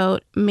going to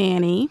vote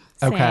Manny.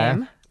 Okay.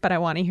 Same, but I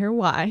want to hear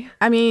why.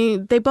 I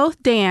mean, they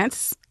both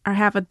dance or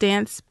have a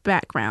dance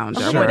background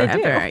or Sure.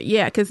 whatever.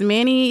 Yeah, because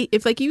Manny,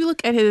 if like you look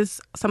at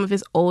some of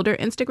his older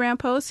Instagram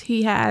posts,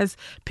 he has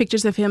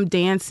pictures of him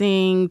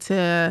dancing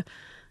to,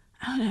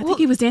 I don't know, I think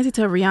he was dancing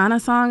to a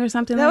Rihanna song or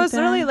something That like was that.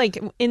 really like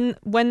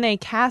when they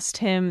cast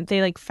him, they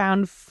like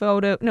found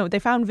they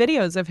found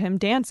videos of him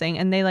dancing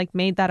and they like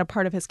made that a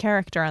part of his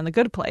character on The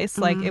Good Place.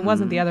 Like it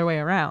wasn't the other way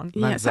around.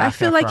 Yeah, Like so I Zac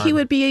feel like he Efron.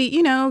 would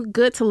be,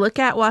 good to look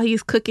at while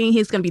he's cooking.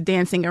 He's going to be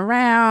dancing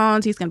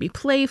around. He's going to be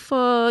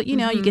playful. You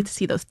get to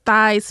see those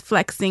thighs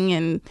flexing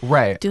and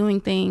Right.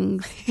 doing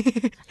things.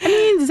 I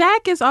mean,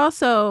 Zach is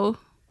also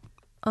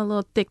a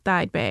little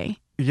thick-thighed bae.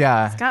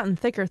 Yeah. It's gotten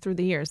thicker through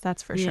the years,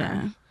 that's for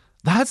Yeah. sure.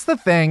 That's the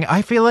thing.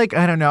 I feel like,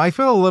 I don't know, I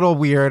feel a little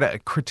weird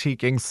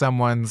critiquing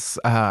someone's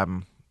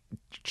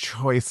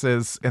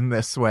choices in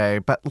this way.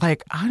 But,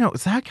 like, I don't know,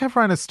 Zac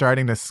Efron is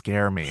starting to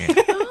scare me.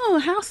 Oh,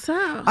 how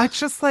so? I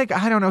just, like,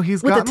 I don't know,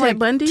 he's With the gotten, Ted like,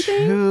 Bundy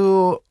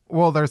thing?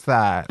 well, there's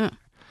that.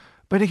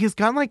 But he's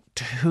gotten, like,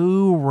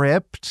 too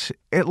ripped.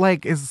 It,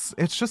 like, it's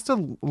just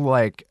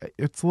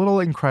it's a little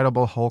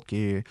Incredible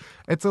Hulky.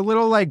 It's a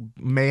little, like,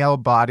 male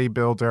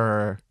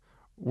bodybuilder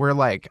where,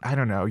 like, I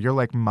don't know, your,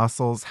 like,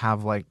 muscles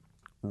have, like,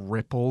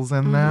 ripples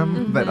in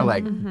them that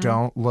like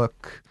don't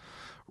look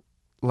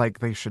like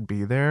they should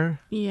be there.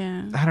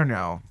 Yeah. I don't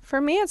know.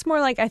 For me, it's more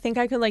like I think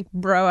I could like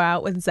bro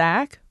out with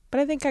Zach, but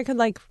I think I could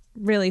like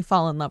really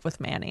fall in love with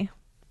Manny.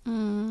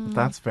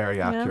 That's very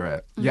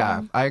accurate.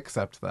 Yeah, I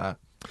accept that.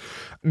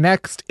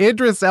 Next,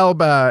 Idris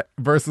Elba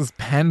versus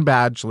Penn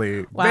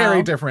Badgley. Wow.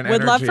 Very different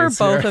Would love for energies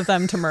both here. of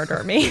them to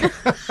murder me.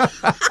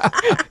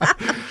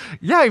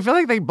 Yeah, I feel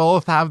like they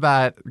both have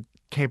that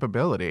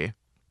capability.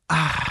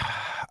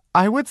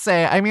 I would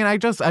say,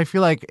 I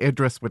feel like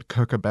Idris would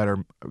cook a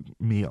better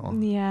meal.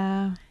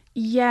 Yeah.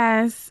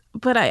 Yes,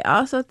 but I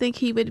also think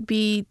he would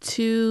be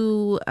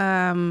too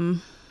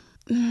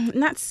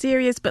not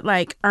serious, but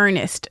like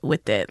earnest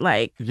with it.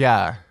 Like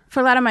Yeah. for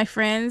a lot of my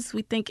friends,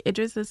 we think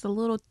Idris is a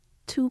little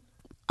too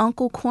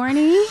Uncle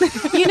Corny,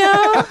 you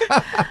know?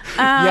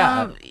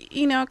 Yeah.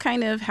 You know,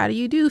 kind of, how do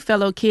you do,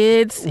 fellow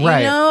kids? You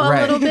Right, know, a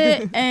right. little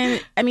bit.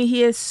 And I mean,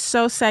 he is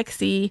so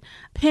sexy.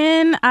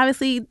 Penn,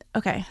 obviously,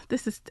 okay,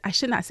 I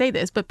should not say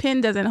this, but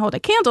Penn doesn't hold a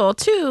candle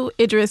to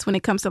Idris when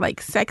it comes to like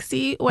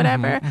sexy,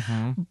 whatever.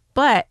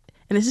 But,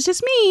 and this is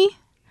just me,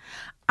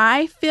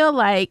 I feel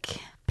like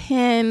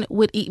Penn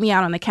would eat me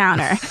out on the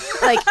counter.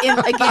 Like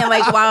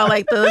while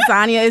like the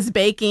lasagna is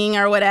baking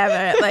or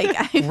whatever. Like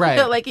I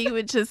feel like he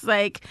would just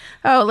like,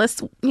 oh,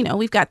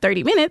 we've got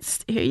 30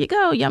 minutes. Here you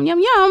go. Yum, yum,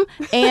 yum.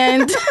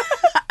 And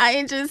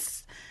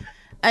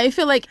I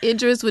feel like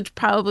Idris would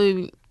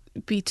probably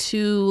be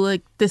too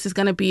like, this is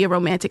going to be a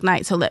romantic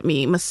night, so let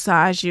me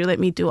massage you, let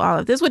me do all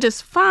of this, which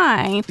is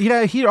fine.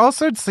 Yeah, he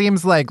also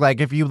seems like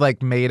if you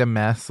like made a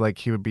mess, like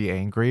he would be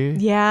angry.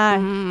 Yeah.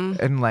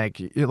 And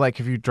like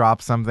if you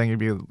drop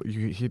something,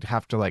 he'd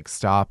have to like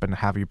stop and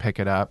have you pick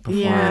it up before.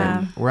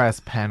 Yeah.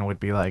 Whereas Penn would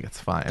be like, it's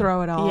fine.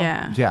 Throw it all.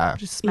 Yeah. Yeah.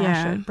 Just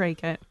smash Yeah. it,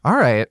 break it. All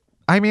right.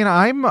 I mean,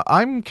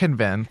 I'm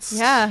convinced.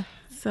 Yeah.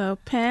 So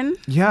Penn.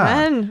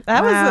 Yeah. And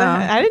that was,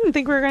 I didn't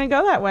think we were going to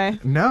go that way.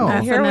 No.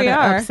 That's Here we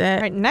another are.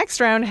 upset. Right, next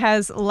round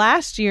has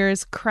last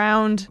year's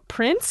crowned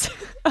prince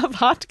of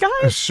hot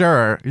guys.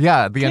 Sure.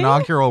 Yeah. The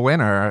inaugural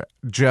winner,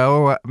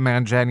 Joe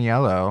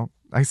Manganiello.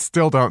 I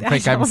still don't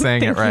think I'm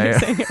saying it right. You're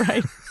saying it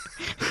right.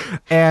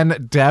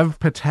 And Dev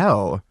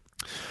Patel.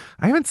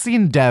 I haven't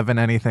seen Dev in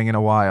anything in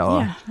a while.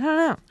 Yeah. I don't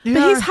know.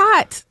 But he's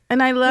hot.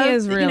 And I love, He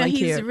is really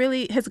he's cute.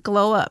 really, his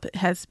glow up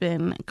has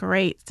been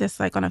great, just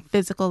like on a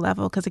physical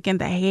level. Because again,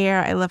 the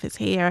hair, I love his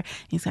hair.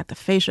 He's got the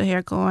facial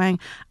hair going.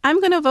 I'm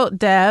going to vote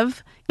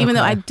Dev, even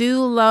though I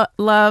do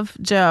love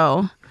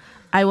Joe.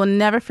 I will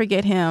never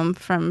forget him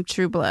from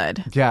True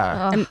Blood.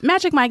 Yeah. And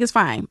Magic Mike is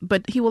fine,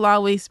 but he will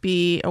always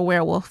be a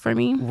werewolf for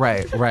me.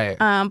 Right.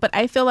 But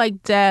I feel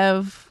like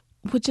Dev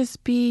would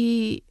just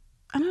be,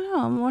 I don't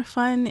know, more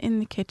fun in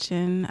the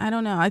kitchen. I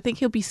don't know. I think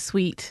he'll be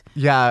sweet.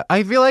 Yeah,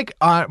 I feel like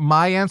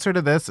my answer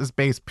to this is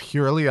based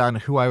purely on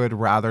who I would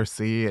rather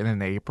see in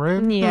an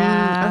apron.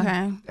 Yeah.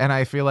 Okay. And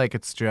I feel like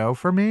it's Joe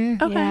for me.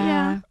 Okay,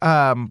 yeah.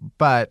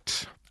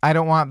 But I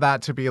don't want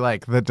that to be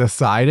like the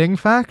deciding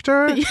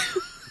factor.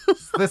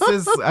 This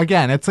is,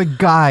 again, it's a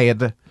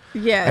guide.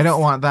 Yes. I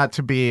don't want that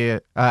to be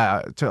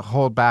to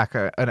hold back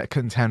a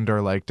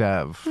contender like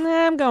Dev.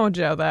 Nah, I'm going with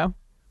Joe, though.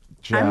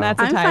 Joe. And that's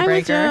a I'm fine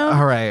with tiebreaker. Joe.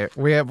 All right,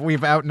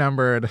 we've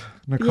outnumbered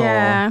Nicole.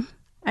 Yeah.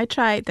 I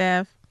tried,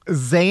 Dev.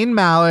 Zayn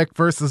Malik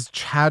versus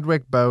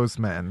Chadwick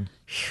Boseman.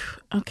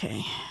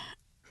 Okay.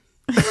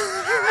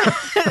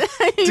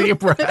 Deep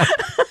breath.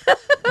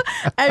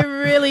 I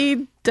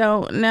really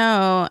don't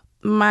know.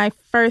 My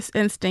first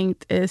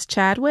instinct is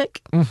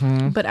Chadwick,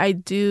 but I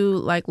do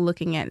like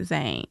looking at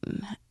Zayn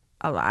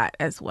a lot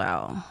as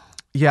well.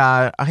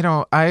 Yeah,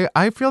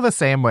 I feel the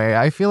same way.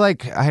 I feel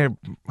like I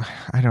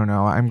don't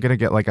know, I'm going to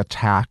get like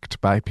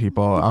attacked by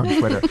people on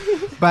Twitter.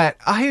 But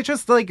I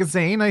just like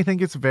Zayn, I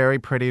think it's very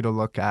pretty to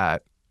look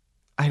at.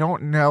 I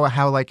don't know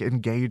how like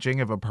engaging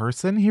of a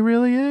person he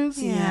really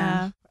is.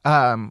 Yeah.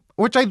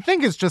 Which I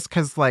think is just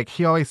because like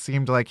he always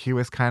seemed like he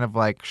was kind of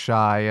like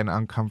shy and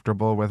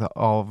uncomfortable with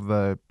all of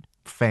the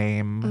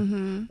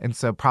fame. And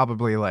so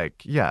probably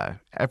like, yeah,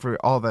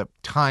 all the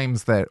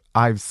times that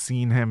I've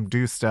seen him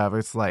do stuff,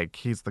 it's like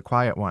he's the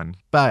quiet one.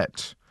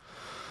 But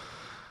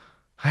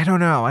I don't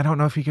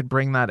know if he could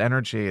bring that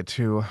energy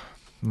to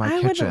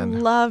my kitchen.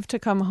 Would love to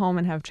come home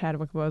and have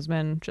Chadwick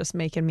Boseman just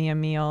making me a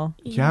meal.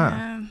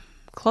 Yeah.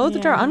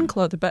 Clothed or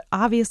unclothed, but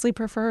obviously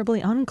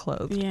preferably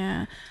unclothed.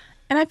 Yeah.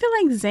 And I feel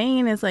like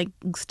Zayn is like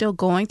still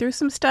going through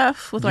some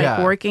stuff with like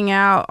Yeah. working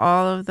out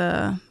all of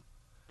the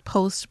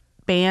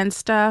post-band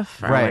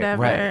stuff or Right,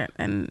 whatever. right.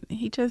 And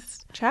he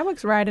just,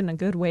 Chadwick's riding a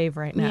good wave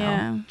right now.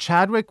 yeah.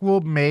 Chadwick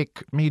will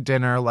make me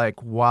dinner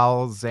like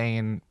while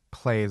Zayn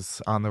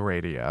plays on the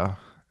radio.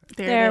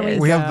 There it we is.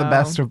 We have the So-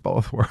 best of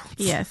both worlds.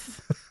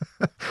 Yes.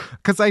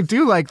 Because I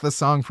do like the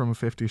song from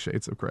 50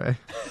 Shades of Grey.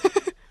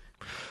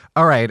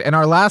 All right. And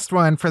our last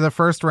one for the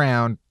first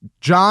round,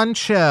 John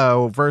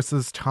Cho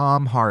versus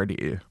Tom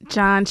Hardy.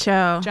 John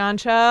Cho. John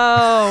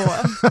Cho.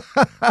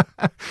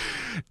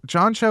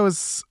 John Cho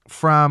is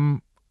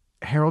from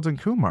Harold and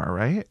Kumar,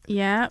 right?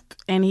 Yep.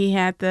 And he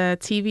had the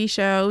TV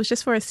show, it was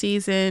just for a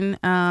season,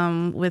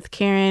 with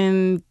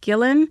Karen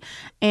Gillan.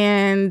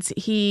 And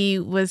he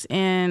was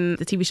in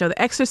the TV show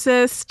The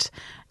Exorcist.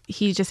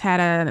 He just had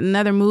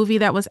another movie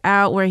that was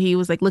out where he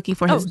was like looking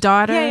for his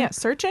daughter. Yeah.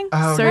 Searching?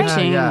 Oh,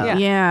 Searching. Yeah.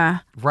 Yeah.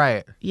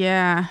 Right.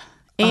 Yeah.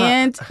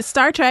 And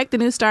Star Trek, the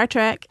new Star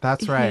Trek.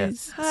 That's right.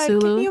 God, Sulu.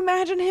 can you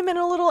imagine him in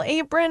a little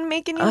apron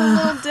making you a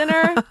little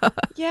dinner?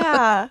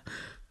 Yeah,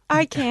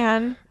 I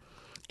can.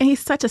 And he's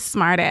such a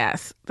smart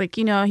ass. Like,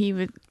 he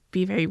would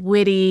be very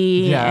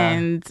witty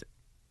and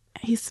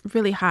he's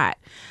really hot.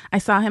 I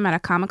saw him at a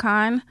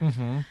Comic-Con.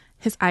 Mm-hmm.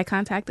 His eye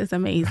contact is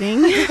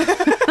amazing.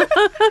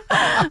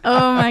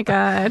 Oh, my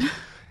God.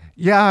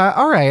 Yeah,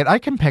 all right. I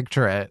can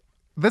picture it.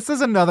 This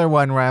is another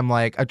one where I'm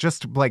like,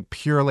 just like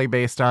purely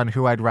based on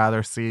who I'd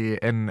rather see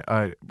in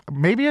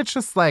maybe it's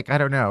just like, I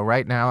don't know.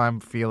 Right now I'm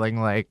feeling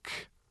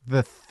like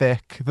the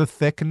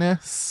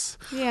thickness.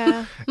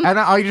 Yeah. And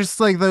I just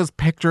like those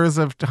pictures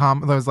of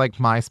Tom, those like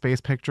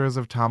MySpace pictures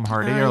of Tom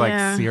Hardy are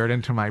like seared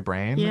into my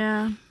brain.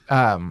 Yeah.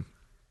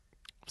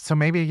 So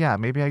maybe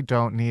I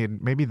don't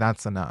need, maybe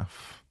that's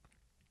enough.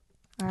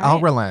 All right.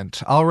 I'll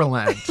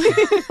relent.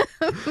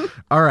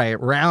 All right,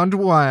 round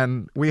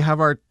 1. We have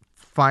our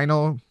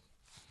final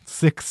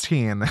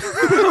 16.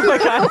 Oh my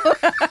God.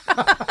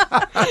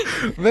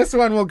 This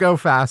one will go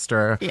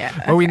faster. Yeah.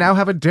 But we now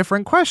have a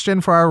different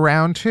question for our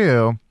round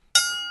 2.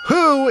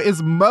 Who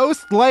is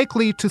most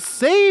likely to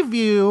save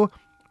you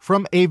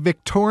from a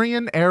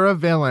Victorian era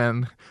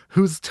villain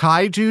who's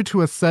tied you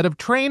to a set of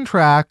train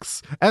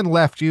tracks and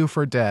left you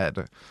for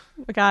dead?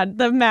 Oh my God,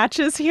 the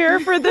matches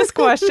here for this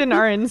question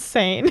are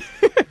insane.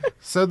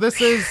 So this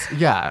is,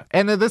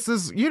 and this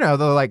is,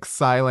 the like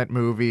silent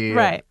movie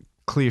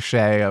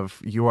cliche of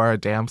you are a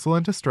damsel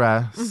in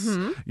distress,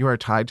 you are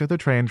tied to the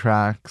train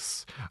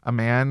tracks, a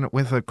man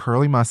with a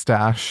curly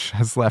mustache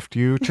has left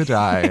you to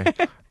die,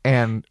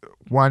 and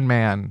one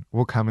man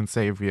will come and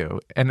save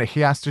you. And he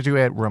has to do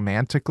it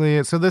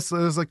romantically. So this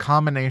is a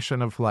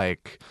combination of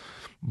like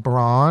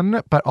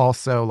brawn, but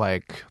also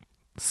like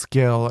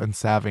skill and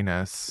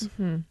savviness.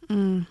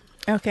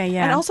 Okay,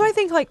 yeah. And also I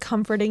think like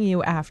comforting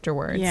you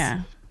afterwards.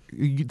 Yeah.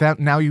 That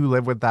now you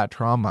live with that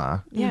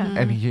trauma. Yeah.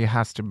 And he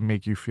has to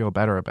make you feel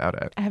better about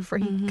it.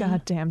 Every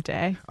goddamn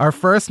day. Our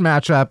first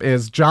matchup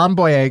is John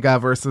Boyega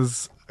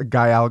versus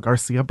Gael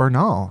Garcia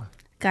Bernal.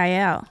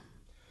 Gael.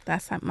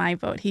 That's not my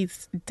vote.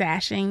 He's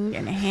dashing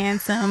and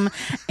handsome,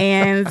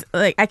 and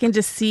like I can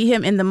just see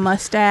him in the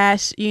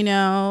mustache,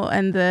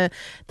 and the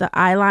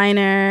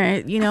eyeliner,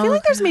 I feel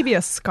like there's maybe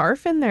a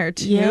scarf in there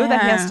too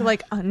that he has to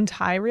like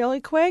untie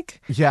really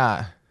quick.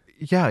 Yeah.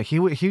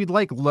 He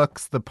like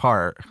looks the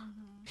part.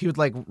 He would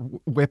like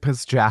whip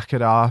his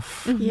jacket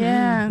off.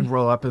 Yeah. And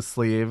roll up his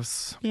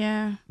sleeves.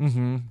 Yeah.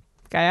 Mm-hmm.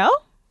 Gael?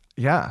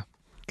 Yeah.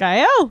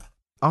 Gael.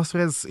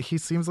 Also, he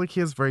seems like he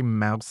has very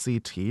mousy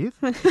teeth.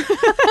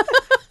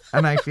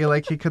 And I feel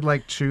like he could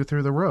like chew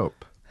through the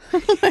rope.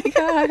 Oh my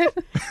God.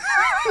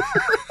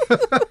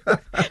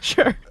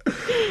 Sure.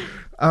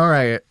 All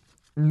right.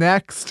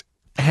 Next,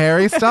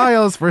 Harry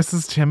Styles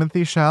versus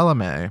Timothée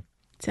Chalamet.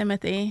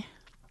 Timothy.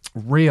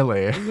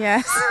 Really?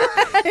 Yes.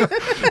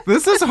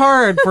 This is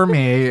hard for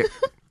me.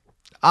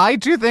 I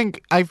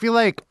feel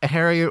like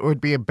Harry would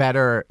be a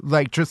better,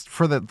 like just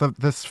for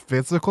this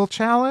physical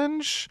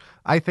challenge,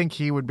 I think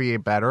he would be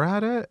better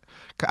at it.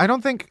 I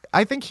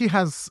think he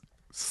has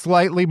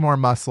slightly more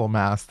muscle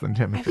mass than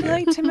Timothy. I feel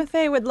like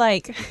Timothy would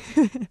like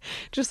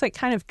just like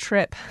kind of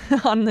trip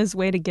on his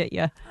way to get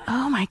you.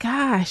 Oh my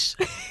gosh.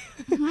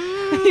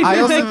 I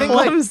also think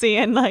clumsy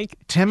and like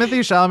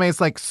Timothée Chalamet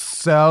is like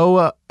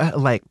so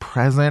like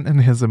present in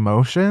his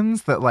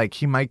emotions that like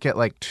he might get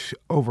like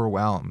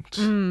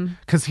overwhelmed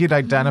because he'd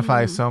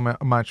identify so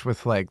much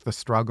with like the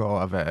struggle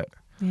of it.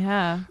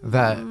 Yeah.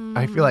 That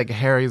I feel like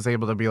Harry's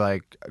able to be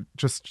like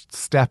just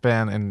step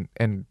in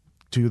and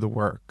do the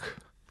work.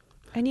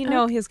 And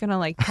he's gonna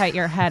like pet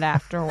your head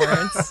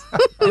afterwards.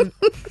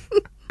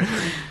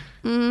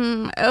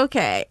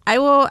 Okay, I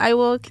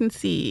will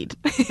concede.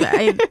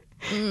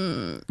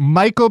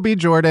 Michael B.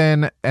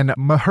 Jordan and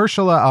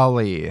Mahershala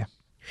Ali.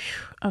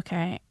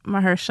 Okay,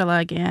 Mahershala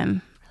again.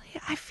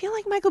 I feel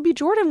like Michael B.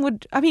 Jordan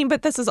would. I mean,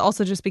 but this is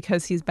also just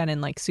because he's been in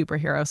like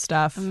superhero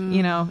stuff.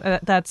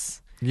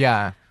 That's.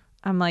 Yeah.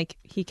 I'm like,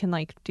 he can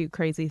like do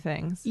crazy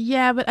things.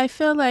 Yeah, but I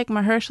feel like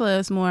Mahershala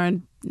is more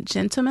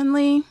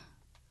gentlemanly.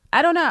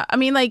 I don't know. I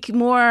mean, like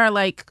more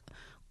like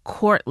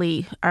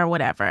courtly or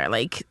whatever.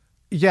 Like,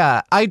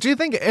 yeah, I do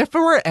think if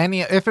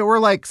it were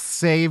like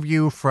save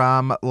you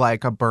from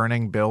like a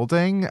burning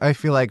building, I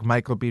feel like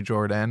Michael B.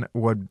 Jordan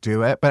would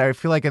do it. But I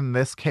feel like in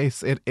this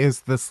case, it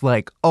is this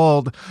like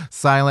old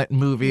silent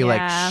movie,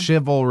 like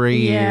chivalry.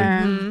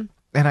 Yeah.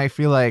 And I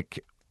feel like,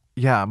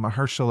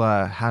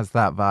 Mahershala has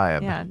that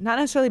vibe. Yeah, not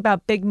necessarily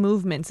about big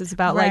movements. It's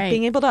about like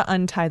being able to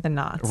untie the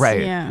knots.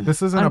 Right. Yeah.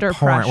 This isn't Under a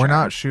porn. pressure. We're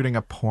not shooting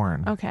a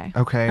porn. Okay.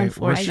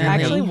 We're I shooting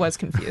actually was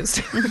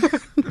confused.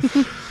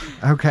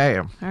 Okay.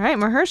 All right,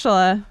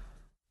 Mahershala.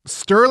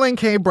 Sterling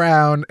K.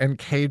 Brown and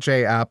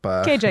KJ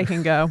Apa. KJ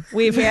can go.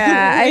 We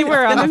Yeah,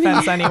 were on the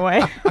fence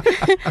anyway.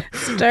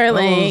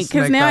 Sterling,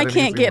 because now I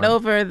can't get one.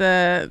 over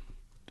the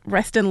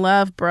rest in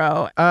love,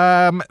 bro.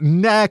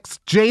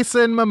 Next,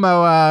 Jason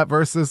Momoa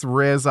versus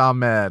Riz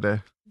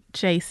Ahmed.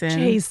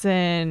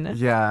 Jason.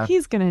 Yeah.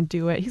 He's going to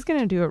do it. He's going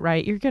to do it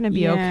right. You're going to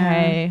be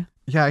okay.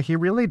 Yeah, he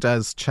really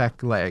does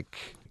check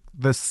like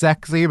the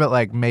sexy, but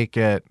like make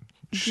it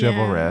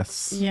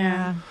chivalrous.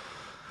 Yeah.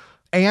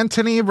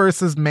 Anthony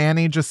versus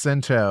Manny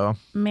Jacinto.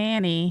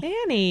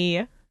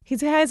 Manny.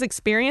 He has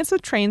experience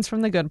with trains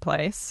from The Good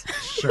Place.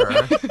 Sure.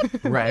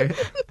 Right.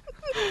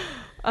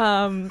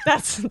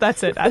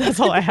 That's it. That's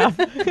all I have.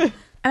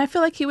 And I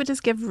feel like he would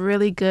just give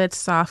really good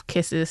soft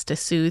kisses to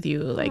soothe you,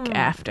 like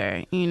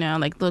after, you know,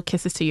 like little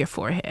kisses to your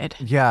forehead.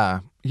 Yeah.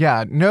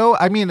 Yeah. No,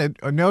 I mean,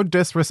 no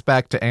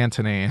disrespect to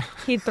Anthony.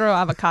 He'd throw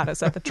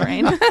avocados at the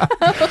train.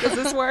 Is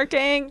this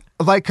working?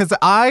 Like, because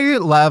I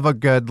love a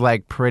good,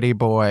 like, pretty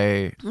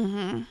boy.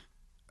 Mm-hmm.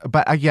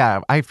 But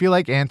yeah, I feel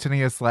like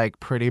Anthony is like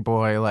pretty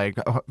boy. Like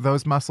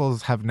those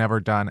muscles have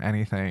never done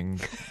anything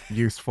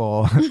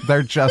useful.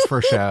 They're just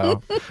for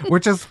show,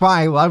 which is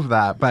fine. I love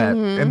that. But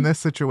in this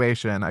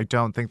situation, I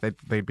don't think that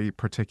they'd be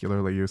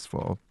particularly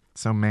useful.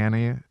 So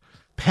Manny,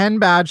 Penn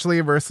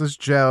Badgley versus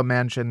Joe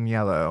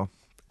Manganiello.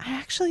 I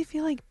actually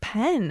feel like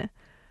Penn.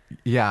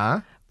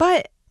 Yeah.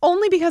 But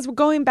only because we're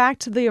going back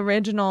to the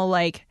original,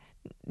 like,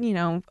 you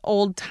know,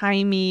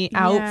 old-timey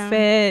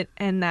outfit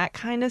and that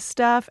kind of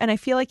stuff. And I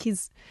feel like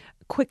he's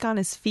quick on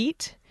his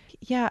feet.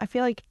 Yeah, I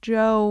feel like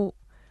Joe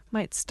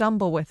might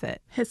stumble with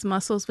it. His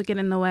muscles would get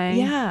in the way.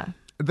 Yeah.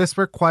 This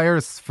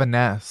requires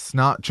finesse,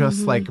 not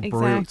just like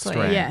brute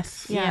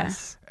strength.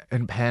 Yes.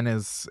 And Penn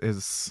is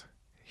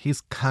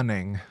he's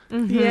cunning.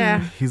 Mm-hmm.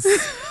 Yeah. He's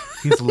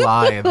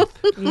lithe.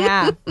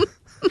 Yeah.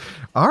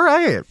 All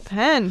right.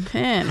 Penn.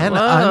 Penn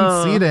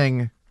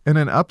unseating in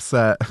an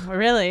upset.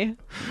 Really?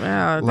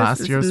 Wow. Last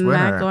this year's is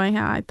winner. not going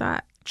how I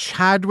thought.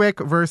 Chadwick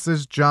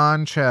versus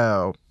John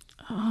Cho.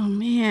 Oh,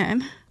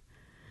 man.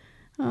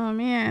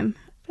 I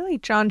feel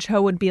like John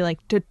Cho would be like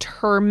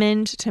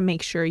determined to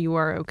make sure you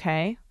are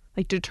okay.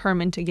 Like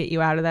determined to get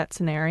you out of that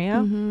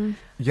scenario. Mm-hmm.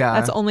 Yeah.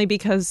 That's only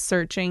because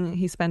searching,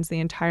 he spends the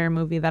entire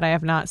movie that I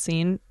have not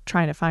seen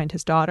trying to find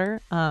his daughter.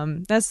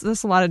 That's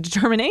a lot of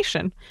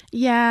determination.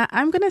 Yeah,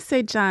 I'm going to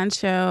say John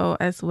Cho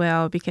as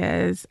well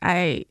because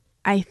I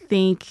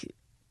think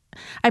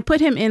I put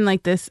him in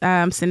like this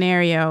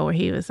scenario where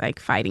he was like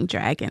fighting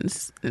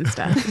dragons and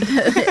stuff.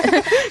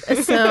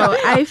 So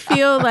I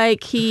feel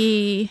like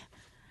he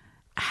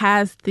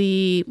has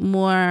the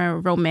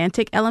more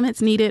romantic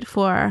elements needed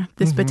for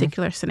this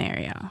particular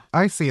scenario.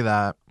 I see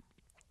that.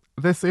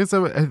 This is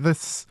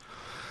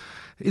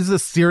a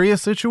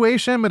serious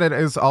situation, but it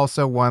is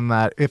also one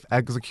that, if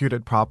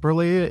executed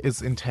properly,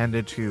 is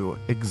intended to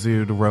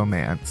exude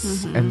romance.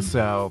 Mm-hmm. And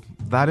so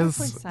that is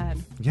sad.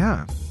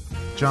 Yeah.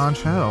 John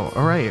Cho.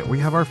 All right, we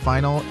have our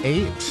final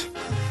 8.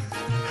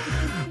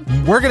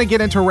 We're going to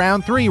get into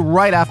round 3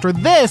 right after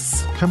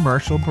this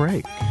commercial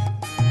break.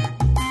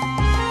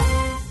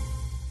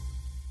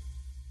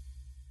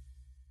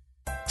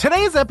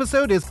 Today's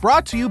episode is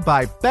brought to you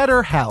by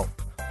BetterHelp.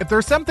 If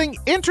there's something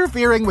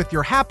interfering with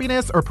your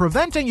happiness or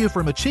preventing you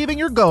from achieving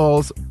your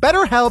goals,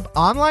 BetterHelp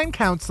Online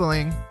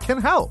Counseling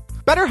can help.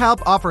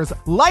 BetterHelp offers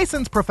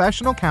licensed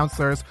professional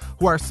counselors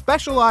who are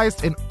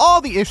specialized in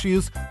all the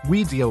issues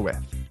we deal with.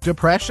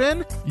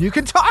 Depression? You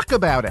can talk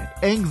about it.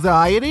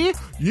 Anxiety?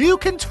 You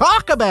can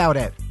talk about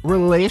it.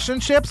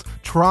 Relationships,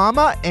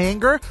 trauma,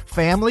 anger,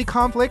 family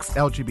conflicts,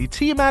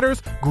 LGBT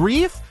matters,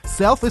 grief,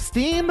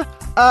 self-esteem?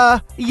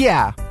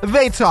 Yeah,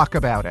 they talk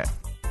about it.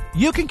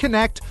 You can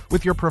connect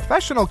with your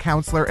professional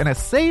counselor in a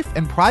safe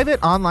and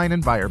private online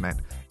environment.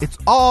 It's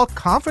all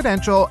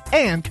confidential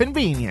and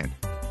convenient.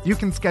 You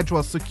can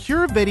schedule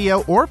secure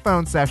video or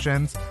phone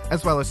sessions,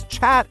 as well as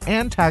chat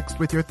and text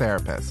with your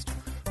therapist.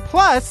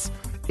 Plus,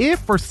 if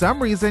for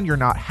some reason you're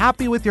not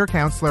happy with your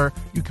counselor,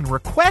 you can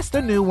request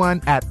a new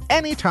one at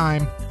any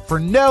time for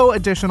no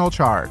additional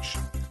charge.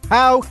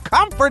 How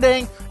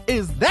comforting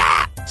is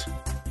that?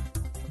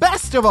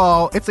 Best of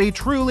all, it's a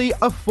truly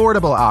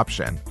affordable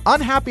option.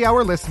 Unhappy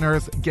Hour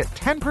listeners get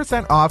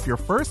 10% off your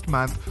first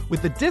month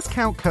with the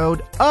discount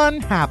code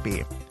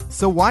UNHAPPY.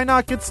 So why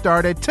not get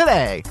started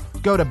today?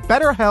 Go to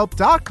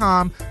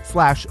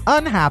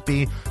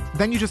betterhelp.com/unhappy.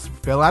 Then you just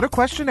fill out a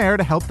questionnaire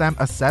to help them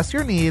assess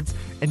your needs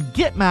and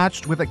get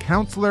matched with a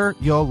counselor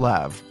you'll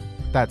love.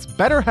 That's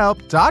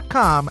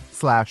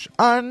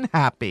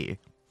betterhelp.com/unhappy.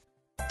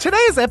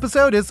 Today's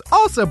episode is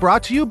also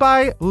brought to you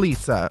by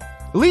Leesa.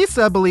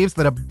 Leesa believes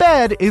that a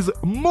bed is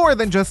more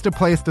than just a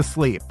place to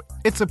sleep.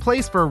 It's a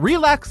place for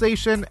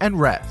relaxation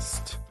and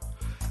rest.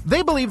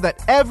 They believe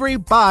that every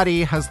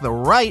body has the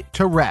right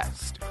to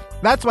rest.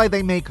 That's why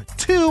they make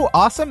 2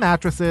 awesome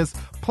mattresses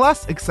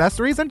plus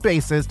accessories and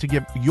bases to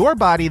give your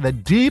body the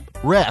deep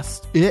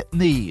rest it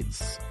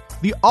needs.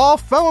 The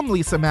all-foam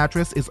Leesa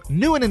mattress is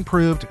new and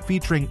improved,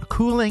 featuring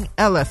cooling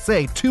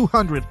LSA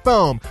 200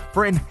 foam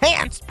for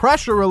enhanced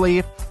pressure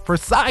relief for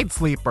side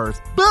sleepers.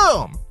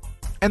 Boom!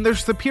 And their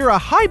Sapira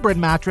Hybrid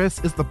mattress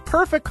is the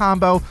perfect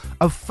combo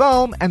of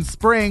foam and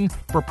spring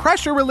for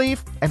pressure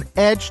relief and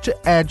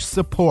edge-to-edge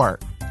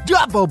support.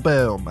 Double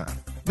boom!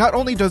 Not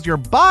only does your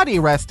body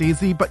rest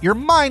easy, but your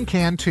mind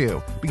can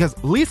too, because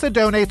Leesa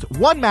donates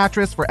 1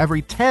 mattress for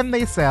every 10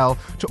 they sell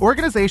to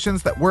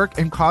organizations that work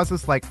in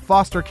causes like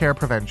foster care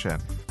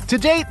prevention. To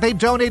date, they've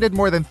donated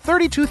more than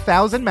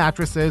 32,000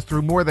 mattresses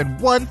through more than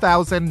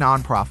 1,000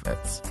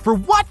 nonprofits. For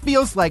what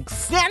feels like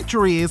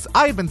centuries,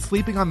 I've been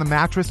sleeping on the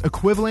mattress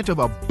equivalent of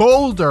a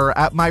boulder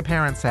at my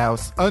parents'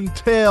 house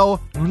until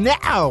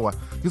now.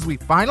 Because we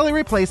finally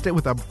replaced it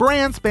with a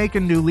brand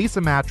spanking new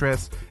Leesa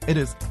mattress. It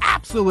is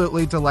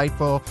absolutely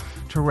delightful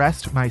to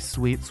rest my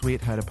sweet,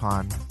 sweet head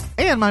upon.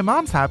 And my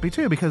mom's happy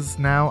too, because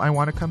now I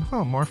want to come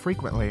home more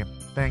frequently,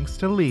 thanks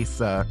to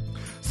Leesa.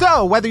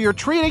 So, whether you're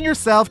treating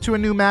yourself to a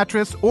new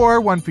mattress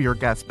or one for your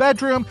guest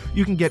bedroom,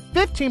 you can get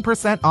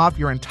 15% off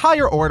your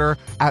entire order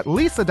at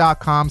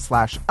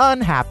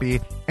leesa.com/unhappy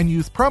and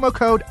use promo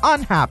code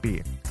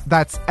UNHAPPY.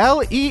 That's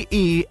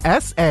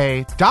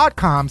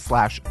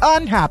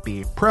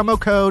LEESA.com/unhappy. Promo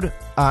code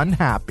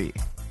UNHAPPY.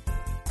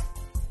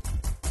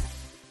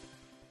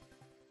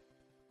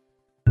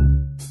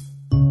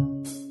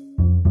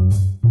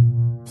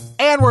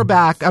 And we're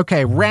back.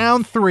 Okay,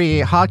 round 3,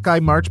 Hot Guy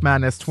March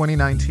Madness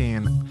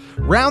 2019.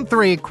 Round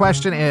 3,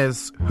 question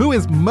is, who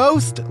is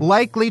most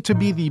likely to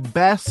be the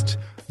best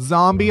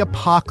zombie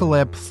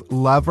apocalypse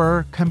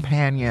lover,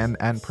 companion,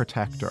 and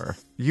protector?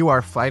 You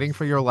are fighting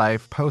for your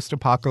life,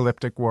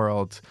 post-apocalyptic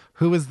world.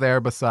 Who is there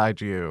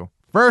beside you?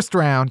 First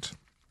round,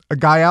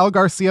 Gael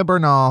Garcia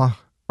Bernal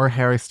or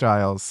Harry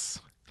Styles?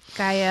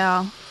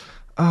 Gael.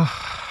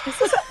 This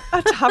is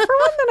a tougher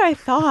one than I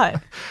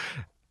thought.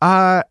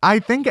 I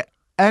think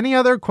any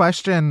other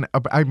question,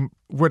 I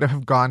would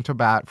have gone to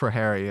bat for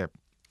Harry.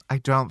 I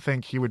don't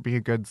think he would be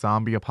a good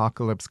zombie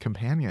apocalypse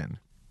companion.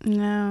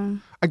 No.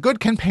 A good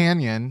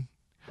companion.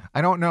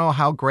 I don't know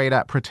how great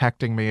at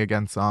protecting me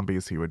against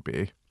zombies he would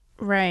be.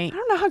 Right. I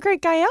don't know how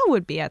great Gael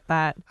would be at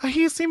that.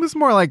 He seems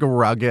more like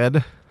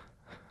rugged.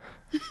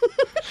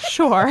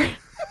 Sure.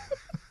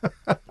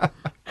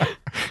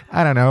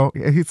 I don't know.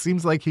 He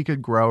seems like he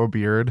could grow a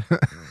beard.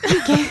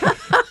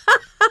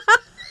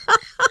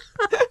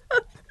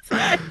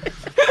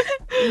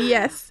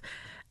 Yes.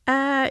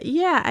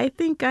 Yeah, I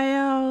think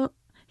Gael,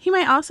 he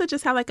might also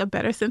just have like a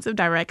better sense of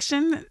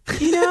direction,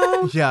 you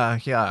know?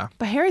 Yeah.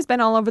 But Harry's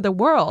been all over the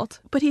world.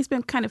 But he's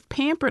been kind of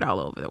pampered all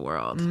over the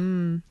world.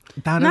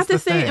 That Not is the to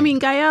say, thing. I mean,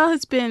 Gael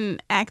has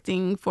been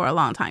acting for a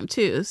long time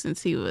too,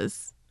 since he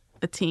was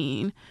a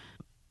teen.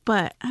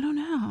 But I don't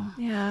know.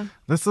 Yeah.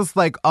 This is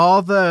like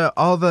all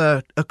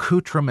the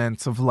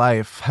accoutrements of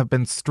life have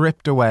been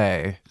stripped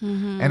away.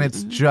 And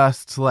it's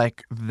just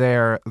like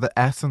the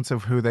essence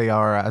of who they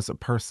are as a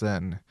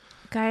person.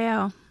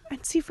 Gael.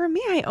 And see, for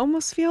me, I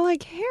almost feel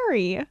like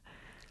Harry.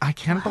 I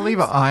can't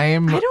believe I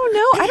don't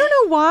know. I don't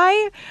know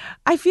why.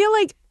 I feel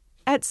like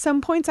at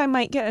some points I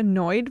might get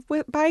annoyed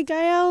by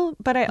Gael,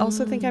 but I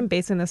also think I'm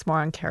basing this more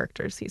on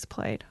characters he's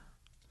played.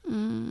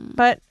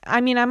 But I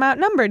mean, I'm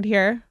outnumbered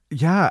here.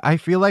 Yeah, I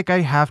feel like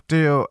I have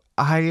to.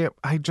 I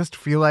just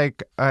feel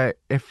like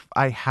if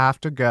I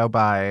have to go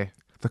by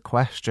the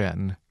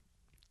question,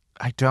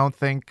 I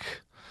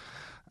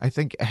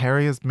think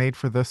Harry is made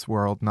for this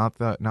world, not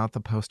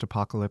the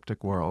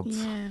post-apocalyptic world.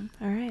 Yeah.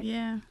 All right.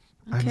 Yeah.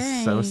 Okay.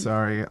 I'm so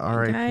sorry.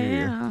 R.I.P.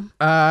 Gael.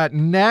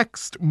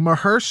 Next,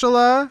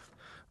 Mahershala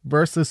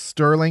versus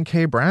Sterling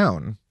K.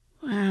 Brown.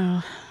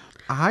 Wow.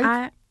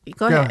 Go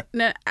Go ahead.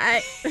 No,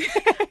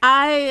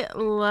 I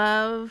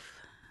love.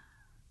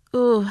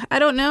 Ooh, I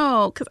don't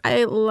know, because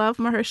I love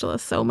Mahershala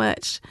so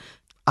much.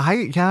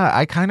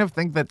 I kind of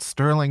think that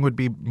Sterling would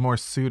be more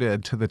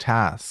suited to the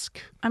task.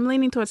 I'm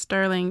leaning towards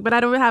Sterling, but I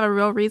don't have a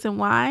real reason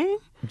why.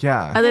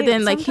 Yeah. Other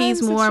than like Sometimes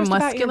he's more it's just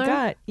about your muscular.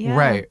 gut.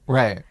 Yeah.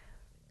 Right.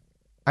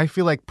 I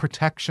feel like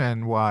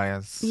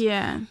protection-wise,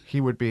 Yeah. he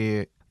would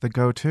be the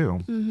go-to.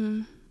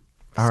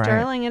 All right.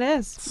 Sterling it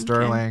is.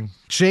 Sterling. Okay.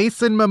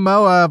 Jason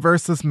Momoa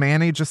versus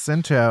Manny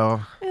Jacinto.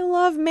 I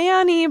love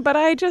Manny, but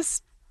I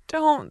just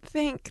don't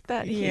think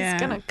that he's Yeah.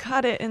 going to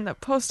cut it in the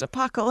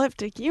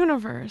post-apocalyptic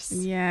universe.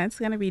 Yeah, it's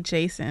gonna be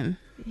Jason.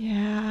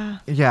 Yeah.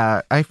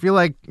 Yeah, I feel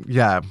like,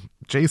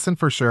 Jason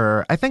for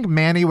sure. I think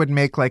Manny would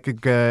make like a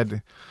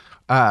good,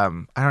 I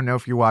don't know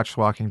if you watched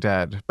Walking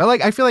Dead, but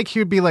like I feel like he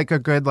would be like a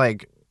good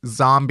like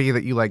zombie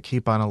that you like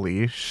keep on a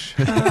leash.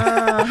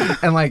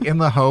 And like in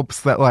the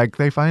hopes that like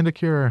they find a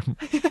cure.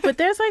 But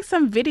there's like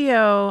some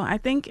video, I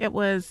think it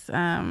was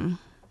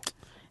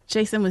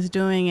Jason was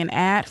doing an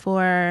ad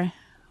for,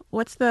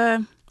 what's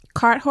the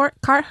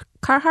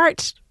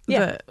Carhartt?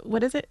 Yeah.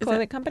 What is it?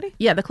 Clothing company?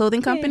 Yeah, the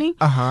clothing company.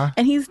 Uh-huh.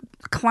 And he's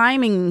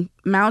climbing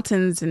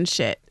mountains and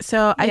shit.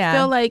 So I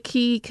feel like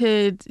he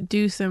could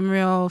do some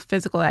real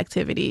physical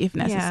activity if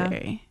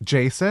necessary.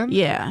 Jason?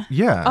 Yeah.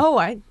 Yeah. Oh,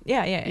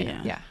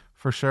 yeah.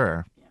 For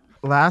sure.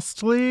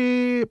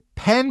 Lastly,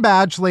 Penn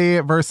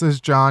Badgley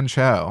versus John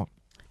Cho.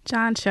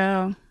 John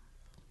Cho.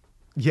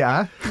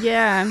 Yeah.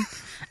 Yeah.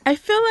 I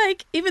feel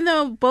like even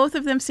though both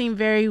of them seem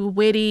very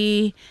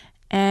witty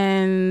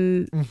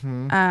and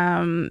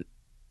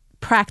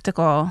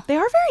practical. They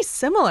are very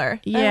similar.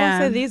 Yeah.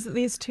 I will say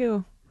these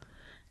two.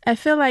 I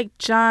feel like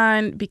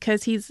John,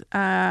 because he's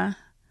okay,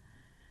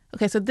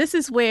 so this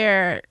is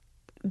where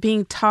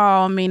being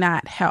tall may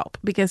not help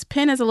because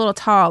Penn is a little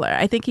taller.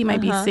 I think he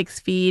might be 6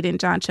 feet and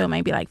John Cho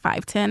might be like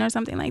 5'10" or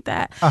something like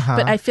that.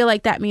 But I feel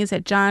like that means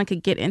that John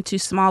could get into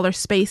smaller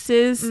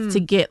spaces to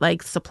get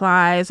like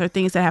supplies or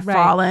things that have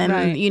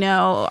fallen, you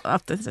know,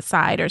 off the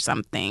side or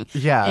something.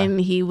 Yeah.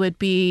 And he would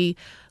be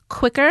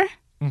quicker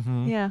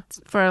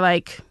for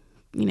like,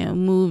 you know,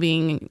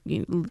 moving,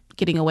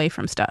 getting away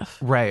from stuff.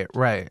 Right.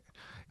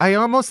 I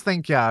almost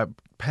think,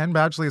 Penn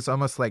Badgley is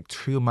almost like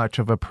too much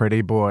of a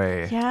pretty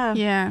boy.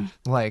 Yeah.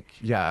 Like,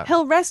 yeah.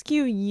 He'll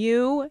rescue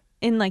you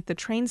in like the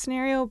train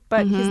scenario,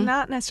 but he's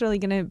not necessarily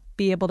going to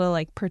be able to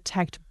like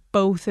protect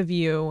both of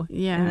you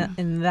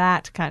in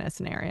that kind of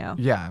scenario.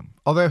 Yeah.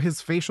 Although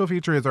his facial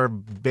features are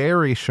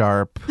very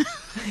sharp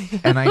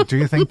and I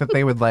do think that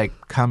they would like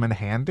come in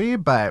handy,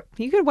 but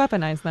You could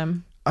weaponize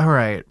them. all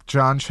right,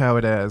 John Cho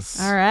it is.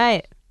 All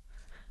right.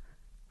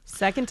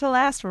 Second to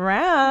last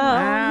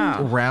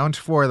round. Wow. Round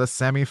 4, the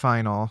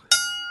semifinal.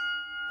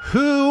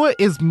 Who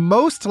is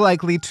most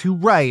likely to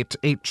write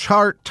a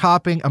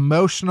chart-topping,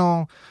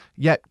 emotional,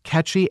 yet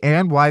catchy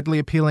and widely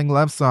appealing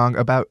love song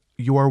about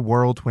your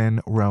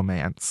whirlwind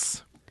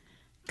romance?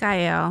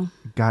 Gael.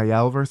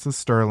 Gael versus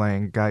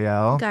Sterling.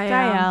 Gael.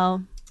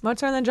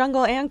 Mozart in the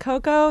Jungle and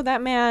Coco.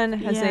 That man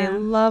has a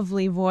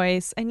lovely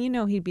voice, and you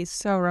know he'd be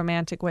so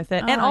romantic with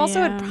it. And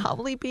also it'd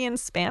probably be in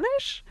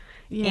Spanish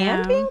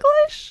and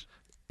English.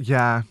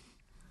 Yeah.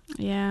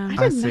 Yeah.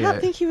 I did not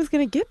think he was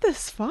going to get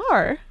this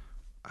far.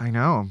 I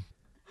know.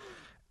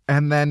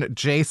 And then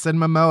Jason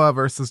Momoa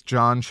versus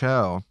John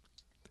Cho.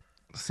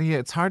 See,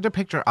 it's hard to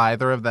picture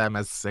either of them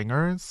as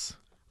singers.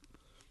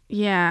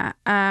 Yeah.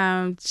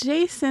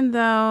 Jason,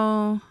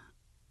 though,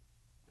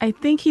 I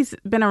think he's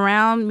been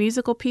around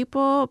musical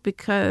people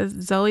because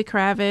Zoe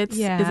Kravitz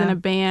is in a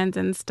band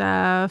and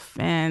stuff.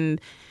 And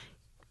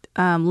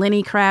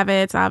Lenny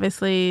Kravitz,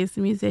 obviously, is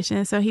a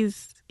musician. So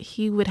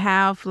he would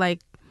have, like,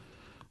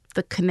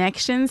 the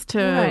connections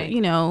to,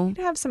 you know. He'd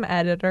have some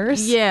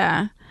editors.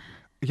 Yeah.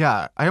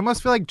 Yeah, I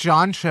almost feel like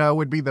John Cho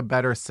would be the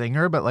better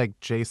singer, but like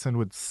Jason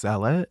would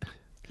sell it.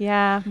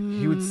 Yeah.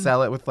 He would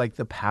sell it with like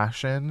the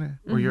passion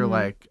where you're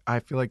like, I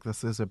feel like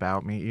this is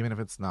about me, even if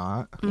it's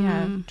not.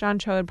 Yeah. John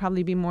Cho would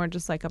probably be more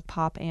just like a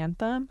pop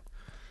anthem.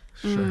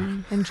 Sure.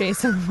 And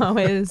Jason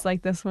Momoa is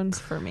like, this one's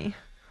for me.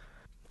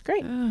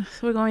 Great. So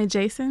we're going with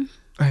Jason?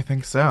 I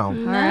think so. All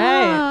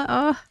right.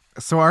 Oh.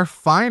 So our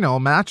final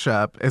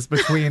matchup is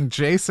between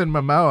Jason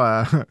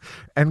Momoa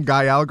and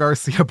Gael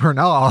Garcia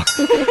Bernal.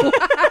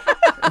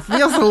 It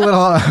feels a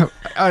little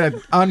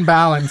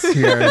unbalanced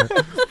here.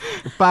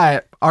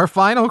 But our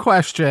final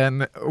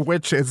question,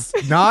 which is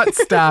not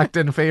stacked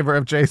in favor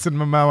of Jason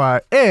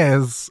Momoa,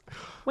 is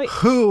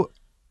who...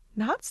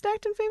 Not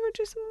stacked in favor of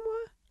Jason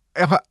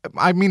Momoa?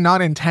 I mean,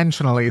 not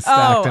intentionally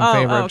stacked in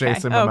favor of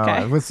Jason Momoa.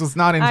 Okay. This was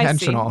not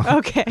intentional. I see.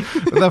 Okay.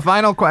 The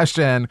final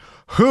question,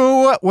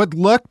 who would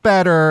look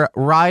better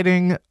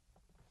riding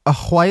a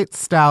white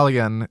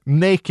stallion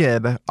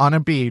naked on a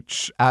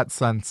beach at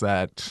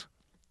sunset?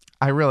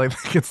 I really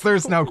think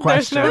there's no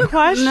question. There's no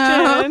question.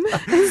 No.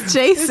 It's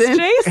Jason.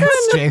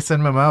 It's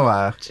Jason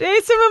Momoa.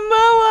 Jason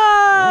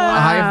Momoa.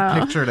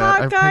 I've pictured it.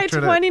 Hawkeye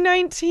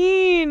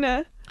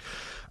 2019.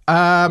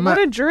 What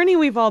a journey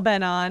we've all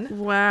been on.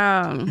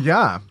 Wow.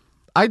 Yeah.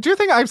 I do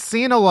think I've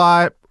seen a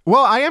lot.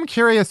 Well, I am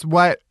curious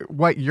what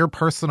your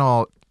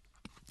personal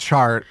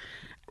chart,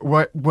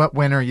 what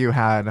winner you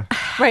had.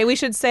 Right. We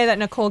should say that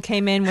Nicole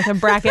came in with a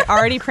bracket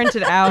already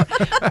printed out,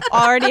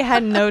 already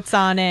had notes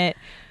on it.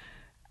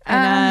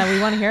 And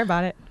we want to hear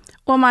about it.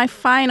 Well, my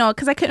final,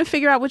 because I couldn't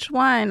figure out which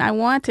one I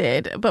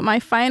wanted, but my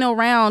final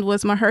round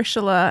was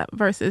Mahershala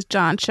versus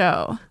John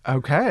Cho.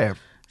 Okay.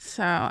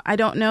 So I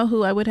don't know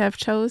who I would have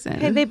chosen.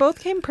 Hey, they both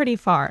came pretty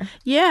far.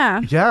 Yeah.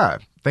 Yeah,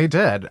 they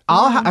did.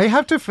 I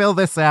have to fill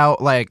this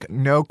out, like,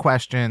 no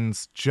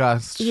questions,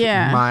 just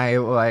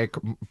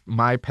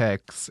my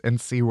picks and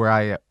see where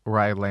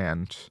I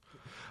land.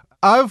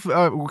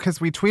 Because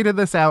we tweeted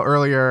this out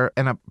earlier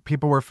and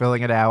people were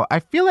filling it out. I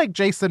feel like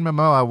Jason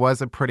Momoa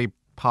was a pretty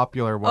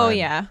popular one. Oh,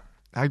 yeah.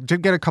 I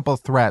did get a couple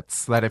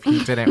threats that if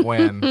he didn't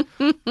win,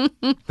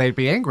 they'd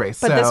be angry.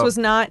 But this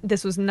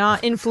was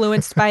not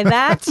influenced by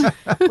that.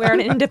 We're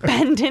an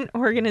independent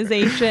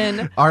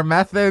organization. Our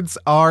methods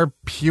are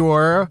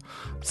pure.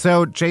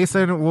 So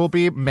Jason will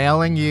be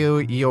mailing you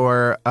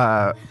your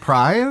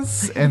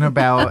prize in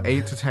about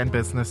 8 to 10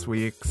 business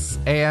weeks.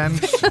 And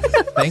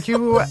thank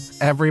you,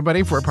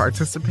 everybody, for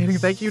participating.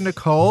 Thank you,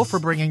 Nicole, for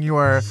bringing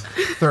your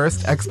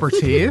thirst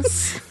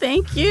expertise.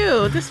 Thank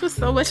you. This was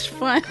so much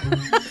fun.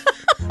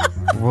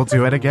 We'll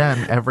do it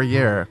again every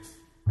year.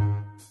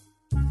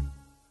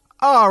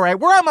 All right,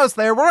 we're almost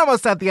there. We're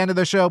almost at the end of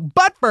the show.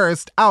 But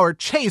first, our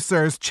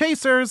chasers.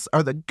 Chasers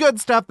are the good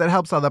stuff that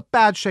helps all the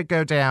bad shit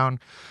go down.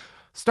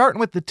 Starting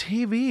with the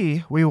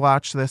TV we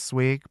watched this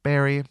week.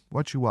 Barry,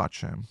 what you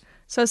watching?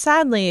 So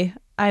sadly,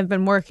 I've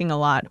been working a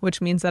lot, which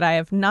means that I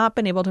have not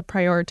been able to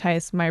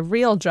prioritize my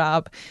real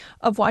job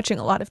of watching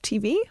a lot of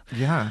TV.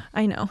 Yeah.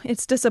 I know.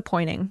 It's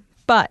disappointing.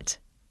 But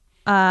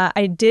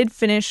I did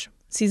finish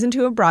season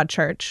 2 of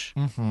Broadchurch.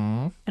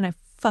 Mm-hmm. And I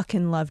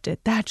fucking loved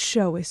it. That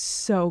show is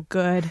so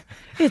good.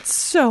 It's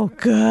so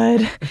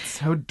good. It's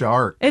so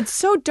dark. It's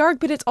so dark,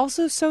 but it's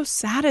also so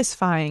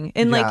satisfying.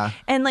 And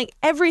like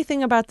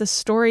everything about the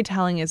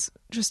storytelling is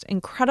just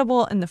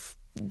incredible, and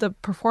the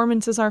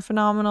performances are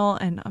phenomenal.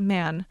 And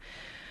man,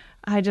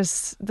 I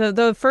just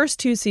the first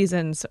 2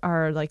 seasons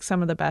are like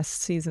some of the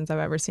best seasons I've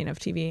ever seen of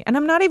TV. And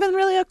I'm not even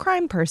really a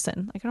crime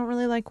person. Like I don't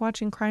really like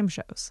watching crime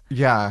shows.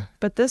 Yeah.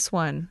 But this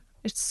one,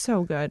 it's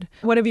so good.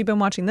 What have you been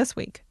watching this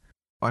week?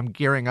 I'm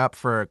gearing up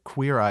for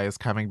Queer Eyes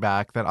coming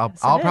back. That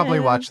I'll probably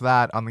watch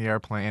that on the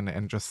airplane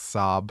and just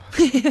sob.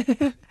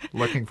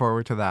 Looking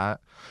forward to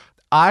that.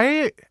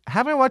 I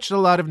haven't watched a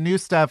lot of new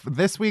stuff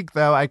this week,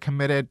 though. I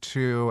committed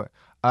to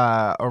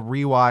a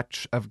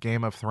rewatch of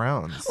Game of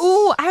Thrones.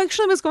 Ooh, I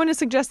actually was going to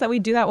suggest that we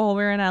do that while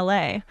we're in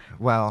LA.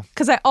 Well,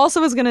 because I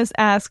also was going to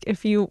ask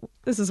if you.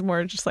 This is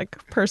more just like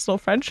a personal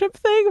friendship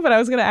thing, but I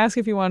was going to ask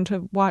if you wanted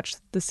to watch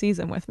the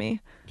season with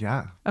me.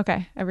 Yeah.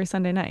 Okay, every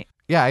Sunday night.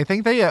 Yeah, I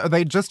think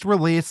they just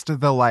released the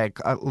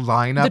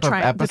lineup of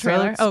episodes. The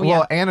trailer. Oh,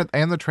 well, yeah.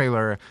 and the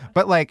trailer.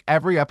 But like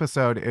every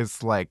episode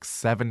is like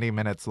 70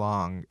 minutes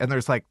long, and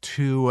there's like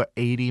 2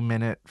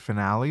 80-minute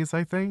finales,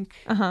 I think.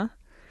 Uh-huh.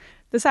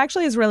 This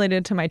actually is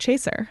related to my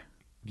chaser.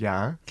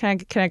 Yeah. Can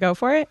I go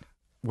for it?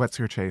 What's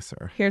your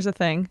chaser? Here's the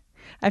thing.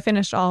 I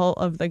finished all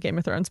of the Game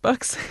of Thrones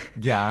books.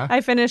 Yeah.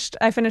 I finished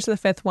the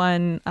 5th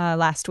one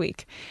last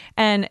week.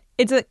 And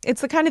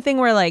it's the kind of thing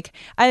where like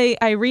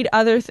I read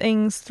other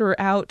things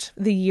throughout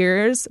the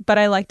years, but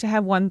I like to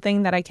have one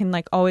thing that I can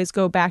like always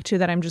go back to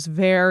that I'm just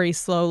very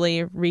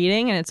slowly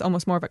reading, and it's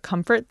almost more of a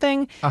comfort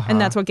thing. Uh-huh.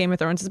 And that's what Game of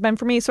Thrones has been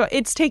for me. So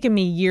it's taken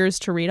me years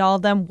to read all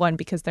of them, one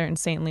because they're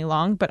insanely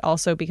long, but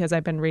also because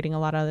I've been reading a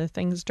lot of other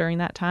things during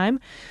that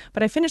time.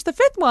 But I finished the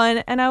 5th one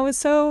and I was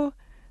so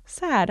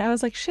sad. I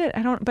was like, shit,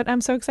 but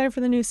I'm so excited for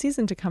the new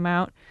season to come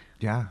out.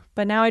 Yeah.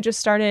 But now I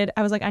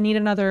was like, I need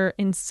another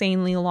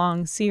insanely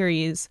long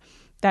series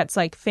that's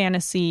like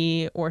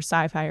fantasy or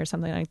sci-fi or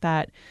something like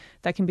that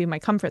can be my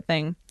comfort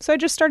thing. So I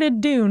just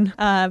started Dune.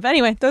 But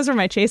anyway, those are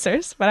my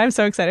chasers. But I'm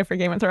so excited for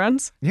Game of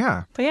Thrones.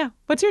 Yeah. But yeah,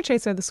 what's your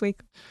chaser this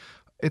week?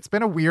 It's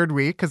been a weird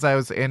week because I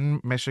was in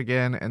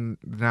Michigan and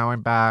now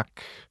I'm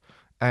back.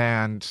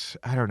 And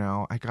I don't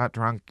know, I got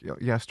drunk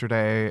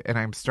yesterday and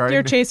I'm starting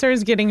Your chaser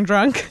is getting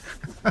drunk.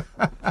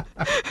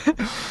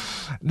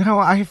 No,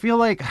 I feel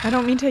like... I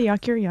don't mean to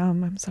yuck your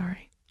yum. I'm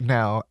sorry.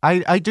 No,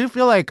 I do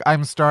feel like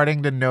I'm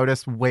starting to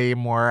notice way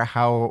more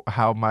how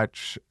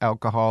much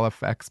alcohol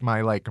affects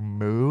my like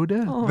mood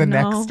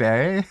next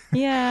day.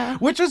 Yeah.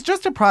 Which is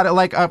just a product,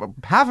 like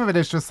half of it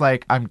is just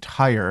like I'm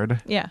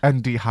tired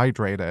and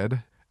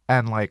dehydrated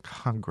and like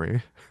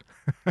hungry.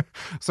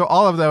 So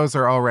all of those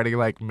are already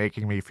like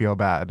making me feel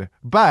bad.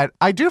 But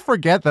I do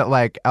forget that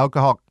like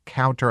alcohol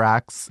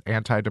counteracts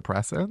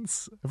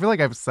antidepressants. I feel like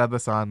I've said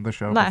this on the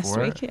show last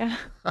before. week, yeah.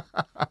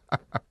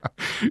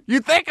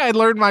 You'd think I'd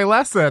learned my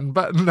lesson,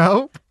 but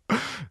nope.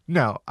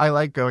 No, I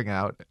like going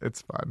out.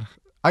 It's fun.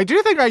 I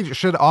do think I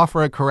should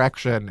offer a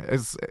correction,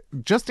 is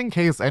just in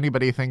case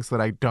anybody thinks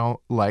that I don't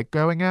like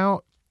going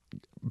out.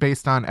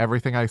 Based on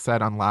everything I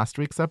said on last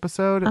week's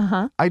episode,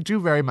 I do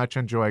very much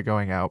enjoy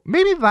going out.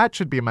 Maybe that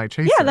should be my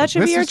chaser. Yeah, that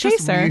should be your chaser. This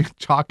is just me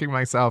talking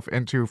myself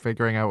into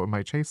figuring out what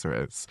my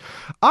chaser is.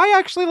 I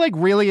actually like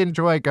really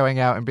enjoy going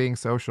out and being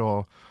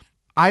social.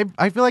 I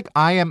feel like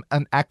I am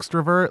an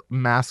extrovert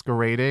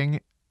masquerading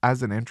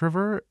as an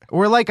introvert,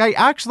 or like I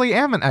actually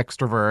am an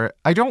extrovert.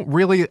 I don't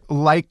really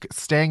like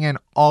staying in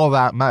all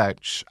that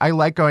much. I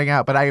like going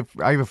out, but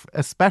I've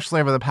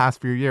especially over the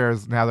past few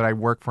years, now that I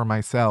work for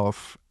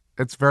myself,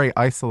 it's very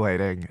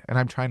isolating, and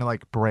I'm trying to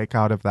like break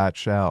out of that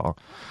shell.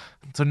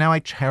 So now I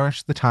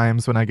cherish the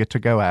times when I get to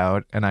go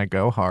out, and I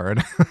go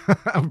hard.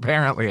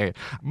 Apparently.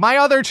 My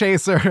other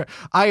chaser,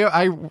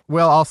 I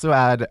will also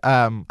add,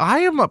 I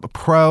am a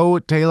pro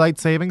daylight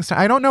savings.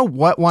 I don't know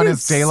what one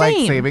is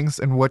daylight savings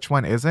and which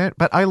one isn't,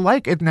 but I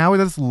like it now.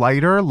 It is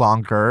lighter,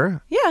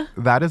 longer. Yeah.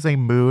 That is a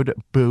mood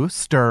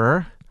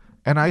booster,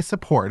 and I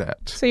support it.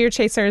 So your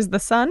chaser is the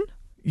sun?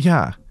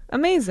 Yeah.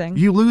 Amazing.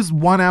 You lose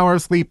 1 hour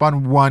of sleep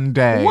on one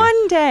day.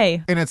 One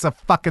day. And it's a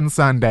fucking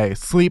Sunday.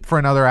 Sleep for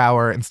another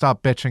hour and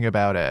stop bitching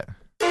about it.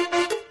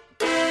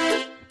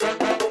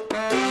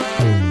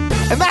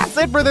 And that's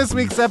it for this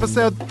week's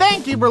episode.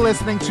 Thank you for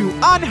listening to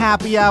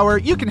Unhappy Hour.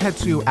 You can head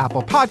to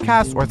Apple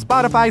Podcasts or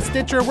Spotify,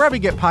 Stitcher, wherever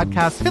you get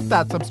podcasts. Hit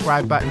that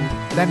subscribe button.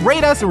 Then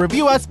rate us or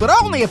review us, but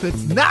only if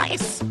it's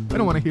nice. I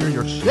don't want to hear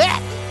your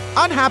shit.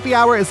 Unhappy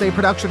Hour is a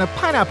production of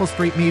Pineapple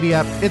Street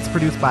Media. It's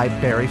produced by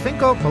Barry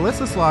Finkel,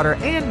 Melissa Slaughter,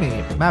 and me,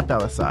 Matt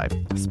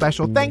Belisai.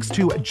 Special thanks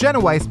to Jenna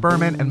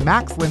Weiss-Berman and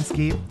Max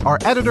Linsky. Our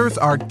editors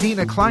are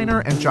Dina Kleiner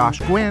and Josh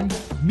Gwynn.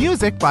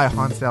 Music by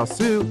Hansdale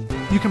Sue.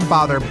 You can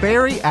bother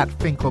Barry at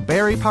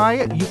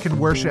FinkelBarryPie. You can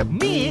worship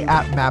me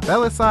at Matt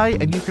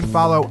Belisai. And you can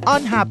follow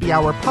Unhappy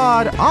Hour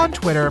Pod on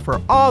Twitter for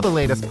all the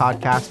latest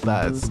podcast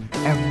buzz.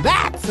 And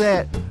that's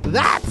it.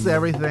 That's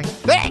everything.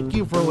 Thank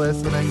you for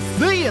listening.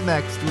 See you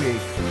next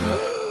week.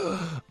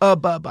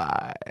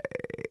 Bye-bye.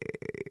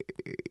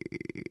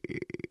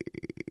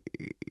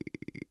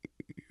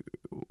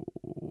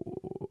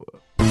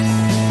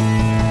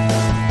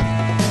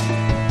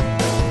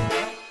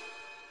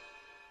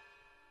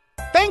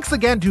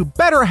 Thanks again to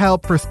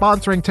BetterHelp for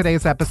sponsoring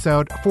today's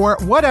episode. For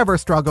whatever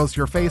struggles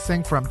you're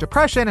facing, from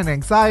depression and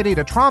anxiety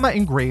to trauma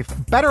and grief,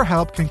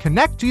 BetterHelp can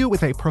connect you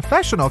with a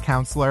professional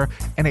counselor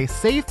in a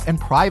safe and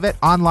private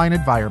online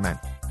environment.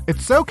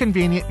 It's so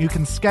convenient you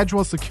can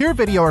schedule secure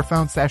video or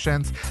phone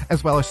sessions,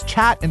 as well as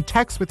chat and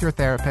text with your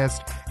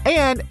therapist,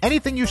 and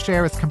anything you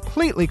share is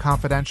completely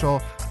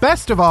confidential.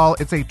 Best of all,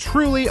 it's a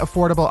truly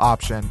affordable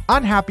option.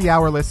 Unhappy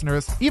Hour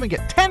listeners even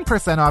get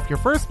 10% off your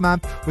first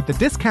month with the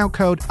discount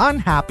code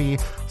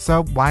UNHAPPY,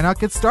 so why not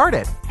get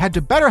started? Head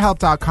to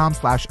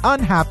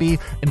betterhelp.com/unhappy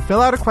and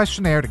fill out a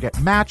questionnaire to get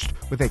matched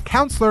with a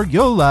counselor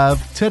you'll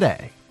love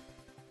today.